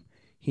Jerusalem,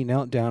 he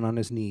knelt down on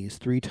his knees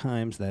 3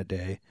 times that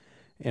day,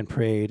 and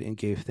prayed and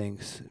gave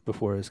thanks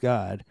before his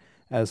God,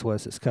 as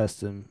was his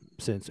custom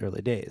since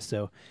early days."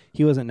 So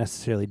he wasn't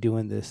necessarily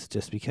doing this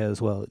just because,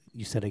 well,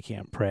 you said I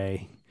can't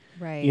pray.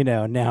 Right.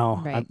 Now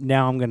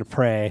I'm going to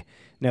pray.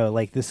 No,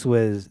 like this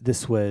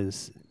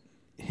was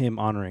him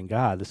honoring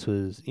God. This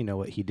was,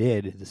 what he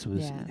did. This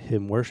was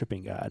him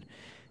worshiping God.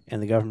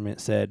 And the government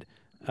said,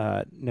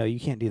 no, you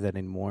can't do that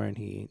anymore. And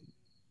he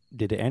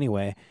did it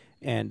anyway,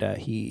 and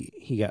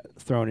he got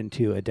thrown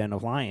into a den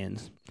of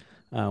lions,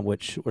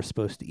 which were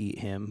supposed to eat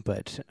him,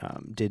 but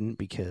didn't,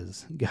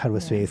 because God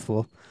was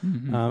faithful.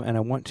 Mm-hmm. And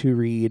I want to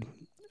read,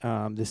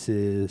 this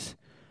is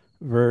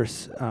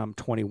verse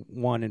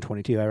 21 and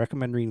 22. I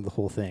recommend reading the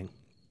whole thing.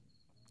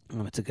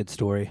 It's a good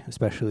story,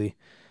 especially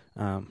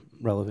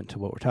relevant to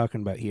what we're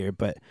talking about here.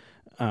 But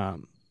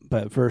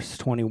verse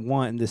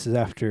 21, this is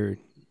after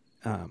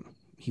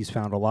he's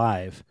found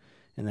alive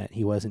and that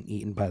he wasn't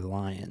eaten by the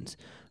lions.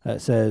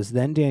 It says,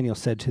 "Then Daniel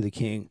said to the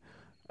king,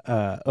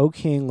 O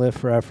king, live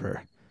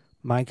forever.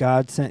 My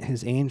God sent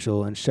his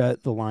angel and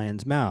shut the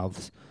lions'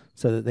 mouths,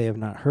 so that they have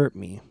not hurt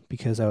me,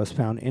 because I was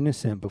found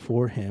innocent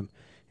before him.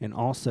 And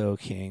also,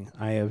 king,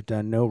 I have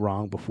done no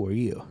wrong before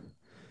you."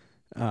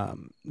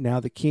 Now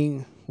the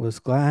king was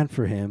glad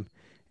for him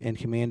and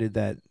commanded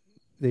that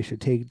they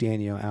should take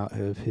Daniel out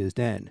of his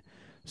den.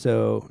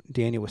 So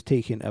Daniel was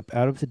taken up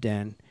out of the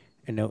den,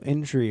 and no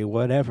injury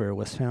whatever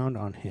was found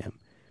on him,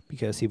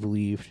 because he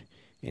believed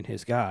in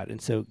his God.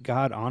 And so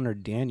God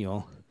honored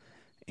Daniel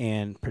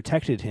and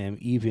protected him,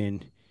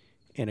 even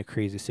in a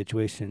crazy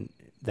situation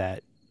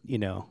that,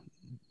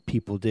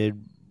 people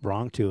did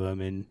wrong to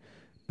him, and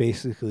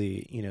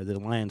basically, the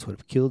lions would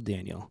have killed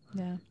Daniel.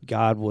 Yeah.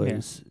 God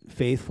was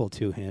faithful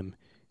to him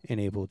and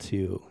able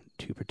to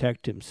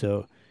protect him.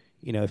 So,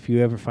 if you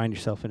ever find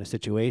yourself in a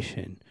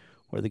situation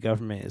where the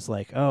government is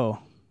like, oh,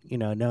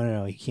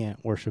 no, you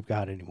can't worship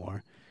God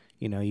anymore.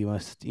 You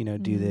must,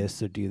 do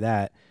this or do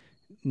that.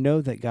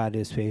 Know that God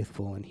is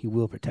faithful and he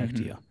will protect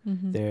you.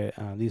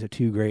 Mm-hmm. These are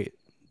two great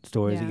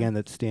stories. Yeah. Again,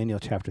 that's Daniel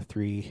chapter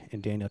 3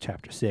 and Daniel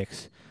chapter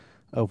 6,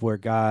 of where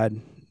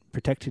God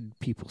protected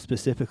people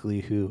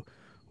specifically who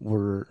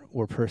were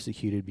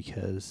persecuted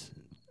because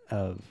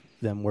of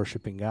them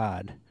worshiping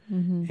God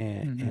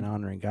and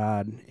honoring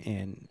God,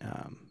 and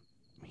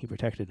he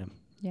protected them.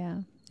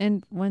 Yeah.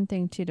 And one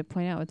thing too to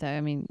point out with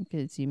that,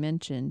 because you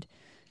mentioned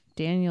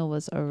Daniel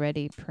was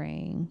already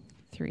praying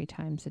 3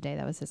 times a day.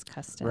 That was his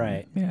custom.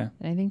 Right. Yeah.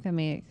 And I think that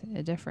made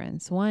a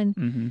difference.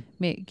 One,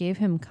 it gave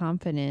him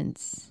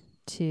confidence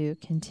to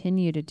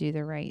continue to do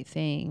the right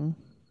thing,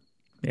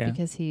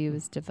 because he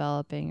was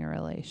developing a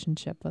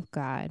relationship with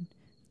God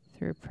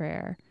through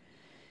prayer.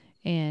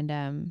 And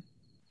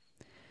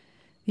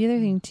the other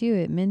thing too,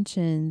 it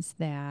mentions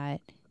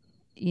that,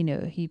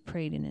 he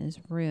prayed in his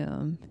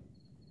room.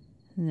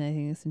 And I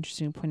think it's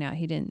interesting to point out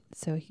he didn't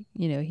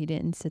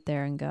sit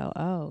there and go,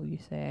 oh, you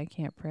say I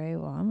can't pray?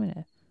 Well, I'm going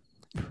to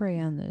pray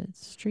on the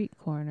street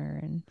corner,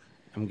 and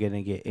I'm going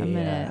to get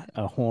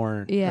a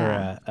horn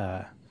or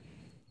a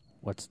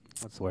what's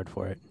the word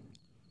for it?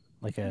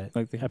 Like a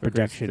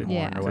projection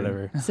horn or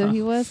whatever. So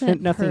he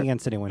wasn't nothing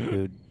against anyone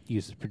who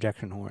uses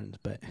projection horns,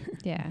 but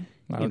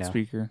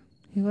loudspeaker.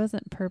 He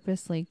wasn't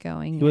purposely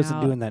going. He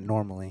wasn't doing that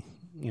normally,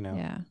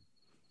 Yeah,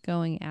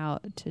 going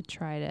out to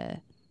try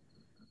to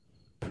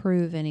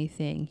prove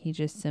anything. He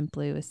just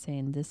simply was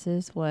saying, "This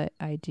is what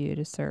I do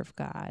to serve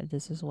God.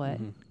 This is what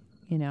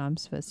I'm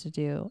supposed to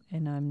do,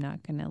 and I'm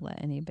not going to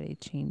let anybody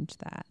change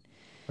that."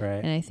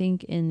 Right. And I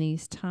think in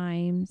these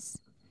times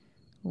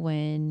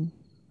when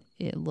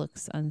it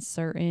looks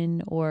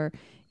uncertain, or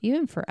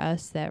even for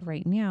us that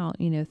right now,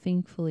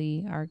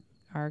 thankfully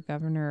our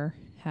governor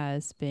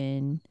has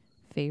been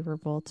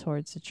favorable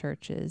towards the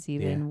churches,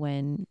 even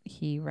when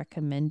he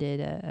recommended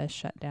a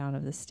shutdown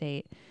of the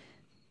state.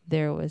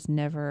 There was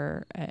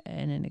never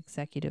an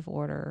executive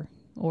order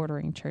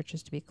ordering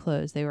churches to be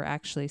closed. They were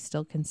actually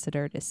still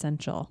considered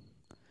essential.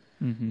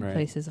 Right.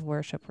 Places of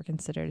worship were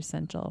considered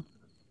essential.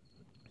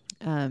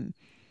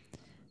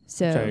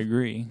 So which I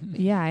agree.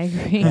 Yeah, I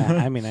agree.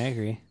 Yeah, I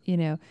agree.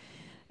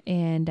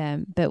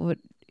 And but what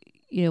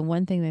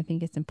one thing that I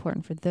think is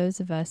important for those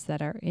of us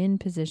that are in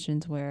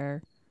positions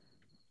where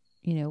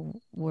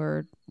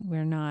we're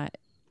not,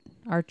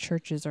 our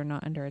churches are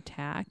not under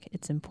attack,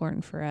 it's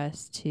important for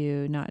us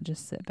to not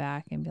just sit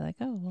back and be like,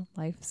 oh, well,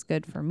 life's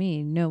good for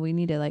me. No, we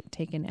need to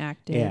take an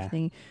active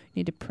thing. We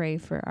need to pray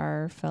for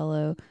our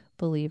fellow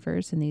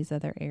believers in these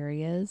other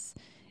areas.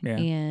 Yeah.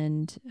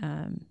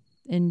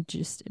 And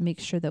just make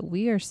sure that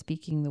we are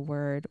speaking the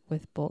word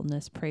with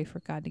boldness. Pray for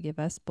God to give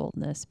us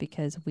boldness,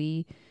 because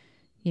we're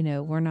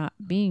not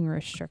being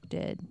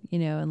restricted,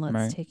 and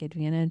let's take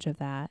advantage of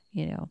that,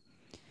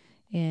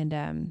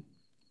 And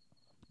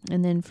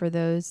then for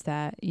those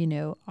that,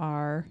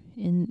 are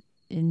in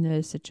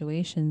those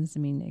situations,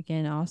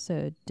 again,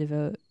 also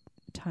devote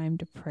time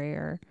to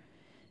prayer,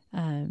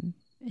 and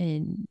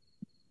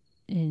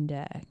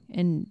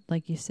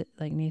like you said,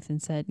 like Nathan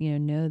said,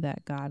 know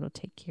that God will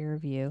take care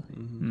of you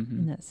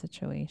in that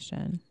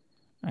situation.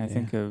 I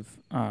think of,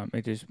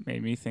 it just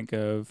made me think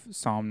of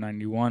Psalm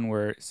 91,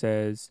 where it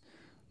says,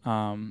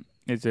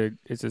 it's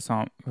a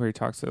psalm where he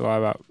talks a lot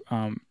about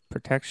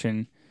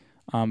protection,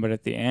 but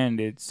at the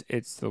end, it's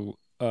the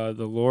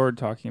Lord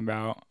talking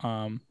about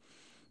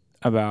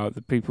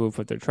the people who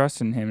put their trust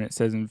in him. And it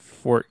says in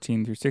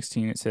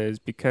 14-16, it says,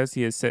 because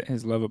he has set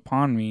his love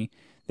upon me,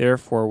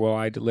 therefore will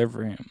I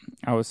deliver him.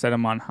 I will set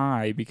him on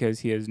high, because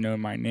he has known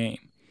my name.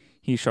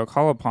 He shall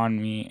call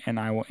upon me, and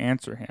I will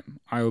answer him.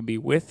 I will be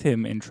with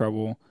him in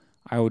trouble.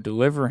 I will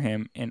deliver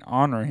him and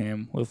honor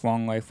him. With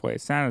long life will I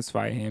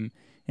satisfy him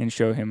and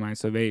show him my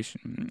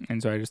salvation.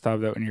 And so I just thought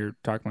of that when you're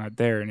talking about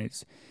there, and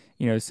it's,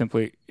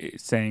 simply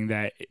saying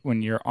that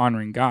when you're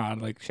honoring God,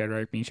 like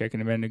Shadrach, Meshach,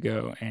 and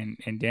Abednego and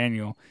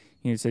Daniel,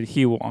 it said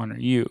he will honor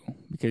you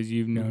because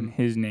you've known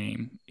his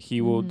name.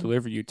 He will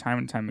deliver you time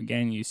and time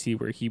again. You see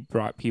where he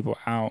brought people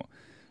out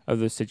of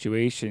those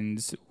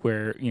situations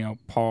where,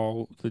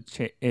 Paul,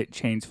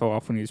 chains fell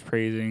off when he was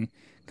praising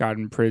God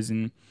in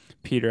prison.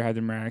 Peter had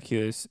the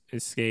miraculous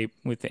escape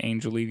with the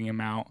angel leading him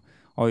out.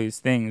 All these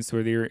things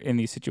where they were in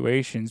these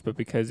situations, but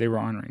because they were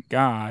honoring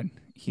God,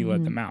 he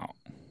led them out.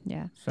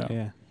 Yeah. So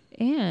yeah.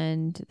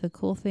 And the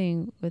cool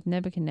thing with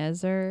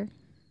Nebuchadnezzar,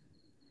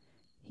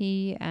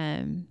 he,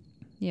 kind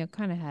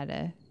of had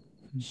a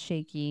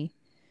shaky,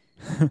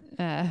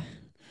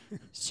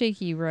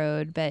 shaky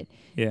road, but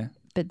yeah,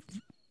 but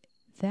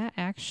that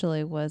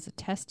actually was a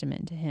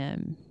testament to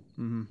him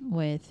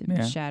with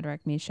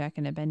Shadrach, Meshach,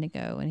 and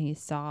Abednego, and he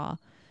saw,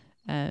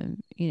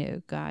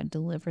 God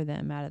deliver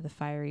them out of the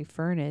fiery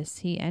furnace.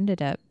 He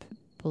ended up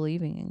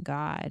believing in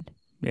God.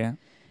 Yeah,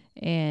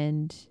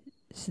 and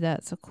so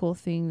that's a cool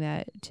thing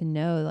to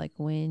know, like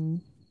when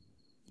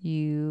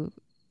you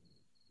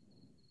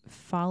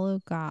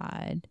follow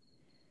God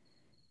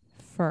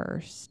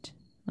first,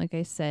 like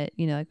I said,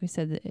 like we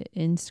said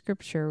in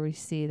scripture, we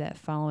see that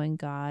following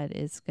God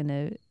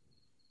doesn't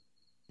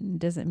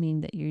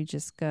mean that you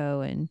just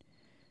go and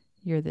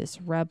you're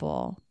this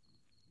rebel,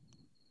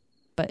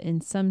 but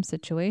in some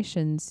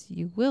situations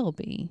you will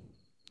be.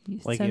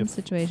 Like some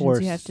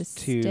situations you have to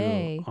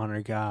stay.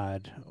 Honor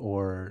God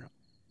or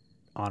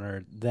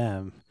honor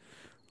them,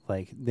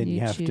 like then you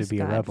have to be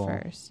God a rebel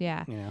first.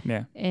 Yeah.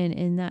 Yeah. And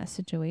in that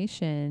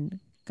situation,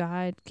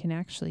 God can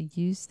actually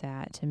use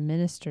that to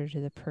minister to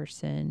the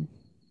person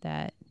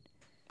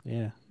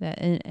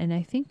and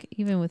I think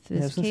even with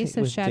this case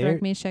of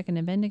Shadrach, Meshach, and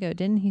Abednego,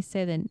 didn't he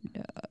say that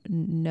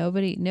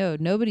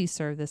nobody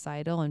served this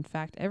idol? In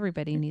fact,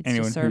 everybody needs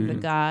to serve the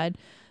God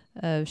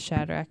of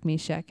Shadrach,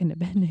 Meshach, and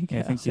Abednego. Yeah,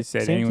 I think he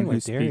said anyone who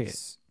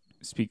speaks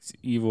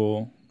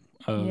evil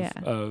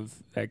of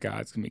that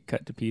God's gonna be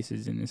cut to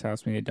pieces in his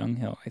house made a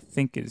dunghill. I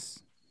think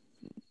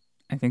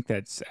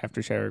that's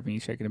after Shadrach,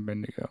 Meshach, and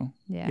Abednego.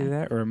 Yeah. Either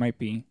that, or it might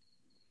be.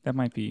 That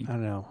might be. I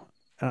don't know.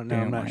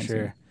 I'm not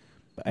sure.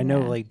 But I know,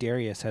 like,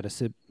 Darius had a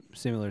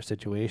similar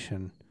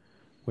situation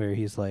where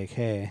he's like,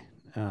 hey,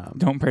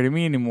 don't pray to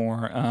me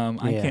anymore.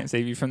 I can't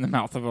save you from the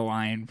mouth of a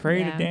lion.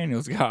 Pray to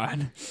Daniel's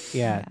God.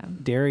 Yeah.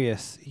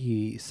 Darius,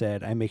 he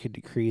said, I make a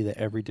decree that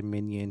every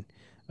dominion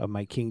of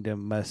my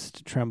kingdom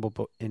must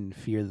tremble in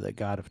fear of the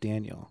God of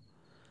Daniel.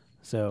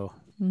 So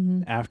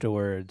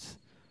afterwards,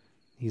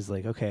 he's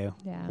like, okay,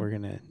 we're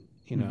going to,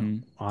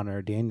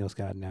 honor Daniel's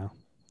God now.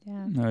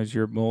 Yeah. As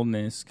your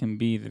boldness can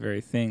be the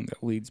very thing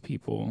that leads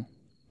people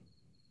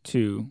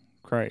to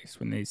Christ.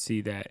 When they see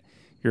that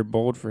you're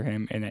bold for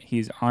him and that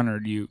he's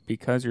honored you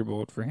because you're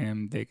bold for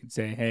him, they could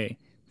say, hey,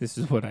 this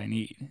is what I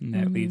need. And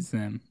that leads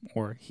them,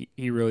 or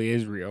he really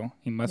is real.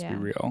 He must be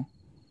real.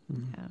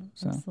 Yeah,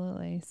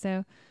 absolutely.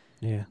 So,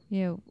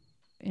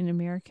 in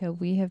America,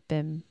 we have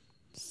been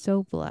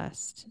so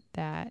blessed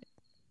that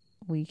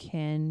we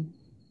can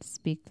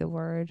speak the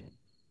word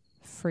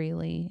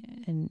freely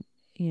and,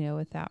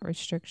 without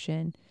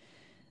restriction.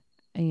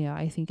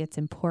 I think it's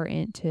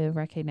important to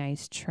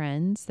recognize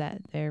trends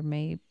that there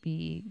may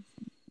be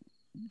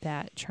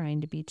that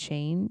trying to be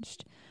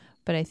changed.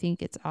 But I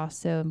think it's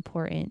also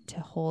important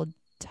to hold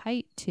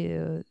tight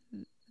to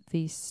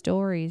these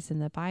stories in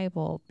the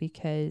Bible,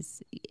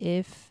 because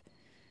if,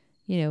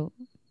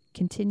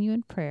 continue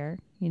in prayer,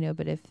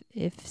 but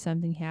if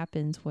something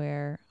happens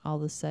where all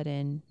of a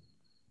sudden,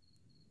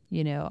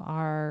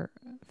 our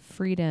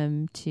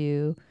freedom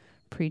to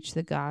preach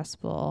the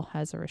gospel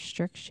has a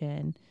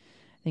restriction,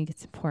 I think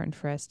it's important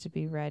for us to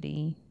be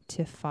ready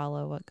to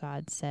follow what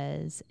God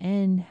says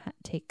and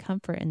take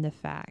comfort in the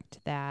fact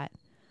that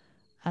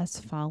us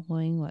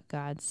following what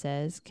God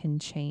says can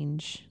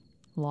change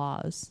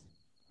laws.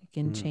 It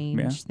can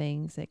change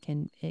things. It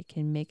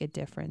can make a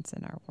difference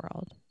in our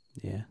world.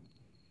 Yeah.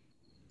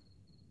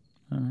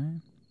 All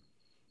right.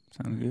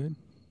 Sounds good.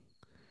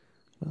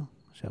 Well,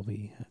 shall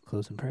we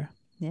close in prayer?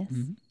 Yes.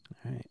 Mm-hmm.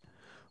 All right.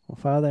 Well,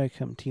 Father, I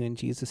come to you in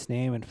Jesus'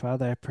 name, and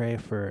Father, I pray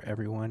for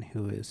everyone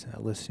who is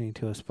listening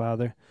to us,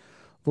 Father.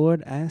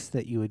 Lord, I ask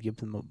that you would give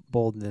them a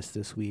boldness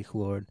this week,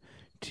 Lord,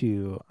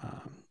 to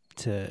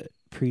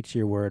preach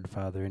your word,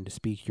 Father, and to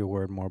speak your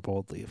word more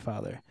boldly,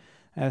 Father.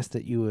 I ask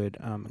that you would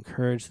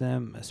encourage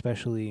them,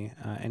 especially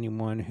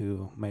anyone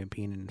who might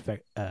be in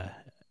an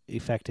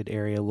affected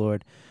area,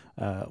 Lord,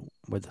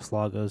 where this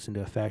law goes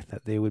into effect,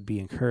 that they would be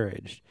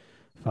encouraged,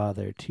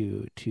 Father,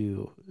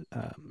 to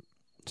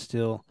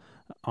still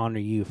honor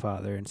you,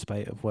 Father, in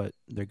spite of what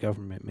their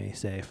government may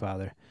say,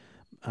 Father.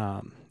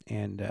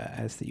 And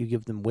ask that you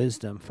give them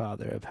wisdom,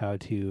 Father, of how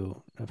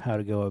to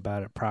go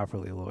about it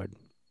properly, Lord.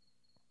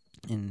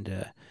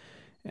 And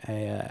I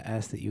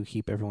ask that you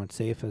keep everyone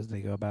safe as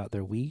they go about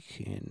their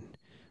week. And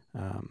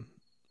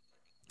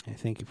I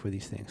thank you for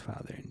these things,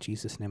 Father. In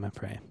Jesus' name I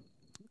pray.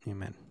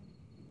 Amen.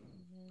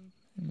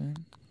 Amen.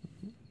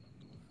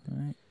 All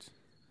right.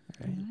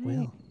 All right.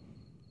 Well,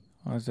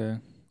 as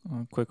a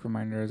quick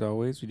reminder, as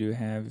always, we do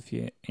have, if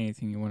you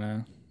anything you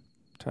want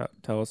to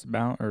tell us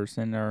about or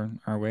send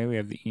our way, we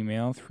have the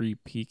email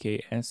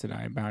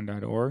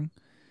 3pks@ibound.org.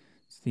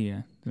 It's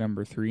the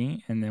number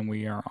 3, and then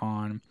we are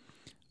on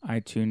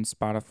iTunes,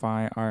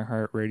 Spotify,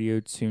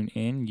 iHeartRadio,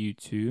 TuneIn,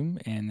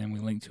 YouTube, and then we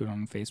link to it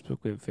on Facebook.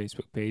 We have a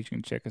Facebook page. You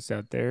can check us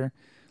out there.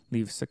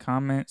 Leave us a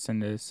comment,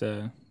 send us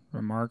a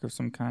remark of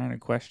some kind, a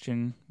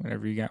question,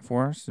 whatever you got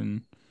for us,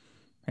 and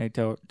hey,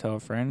 tell a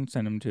friend,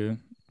 send them to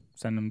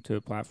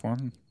a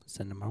platform,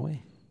 send them our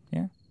way.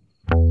 Yeah.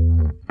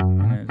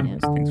 And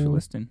as thanks for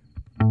listening.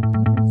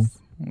 Yes.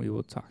 We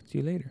will talk to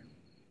you later.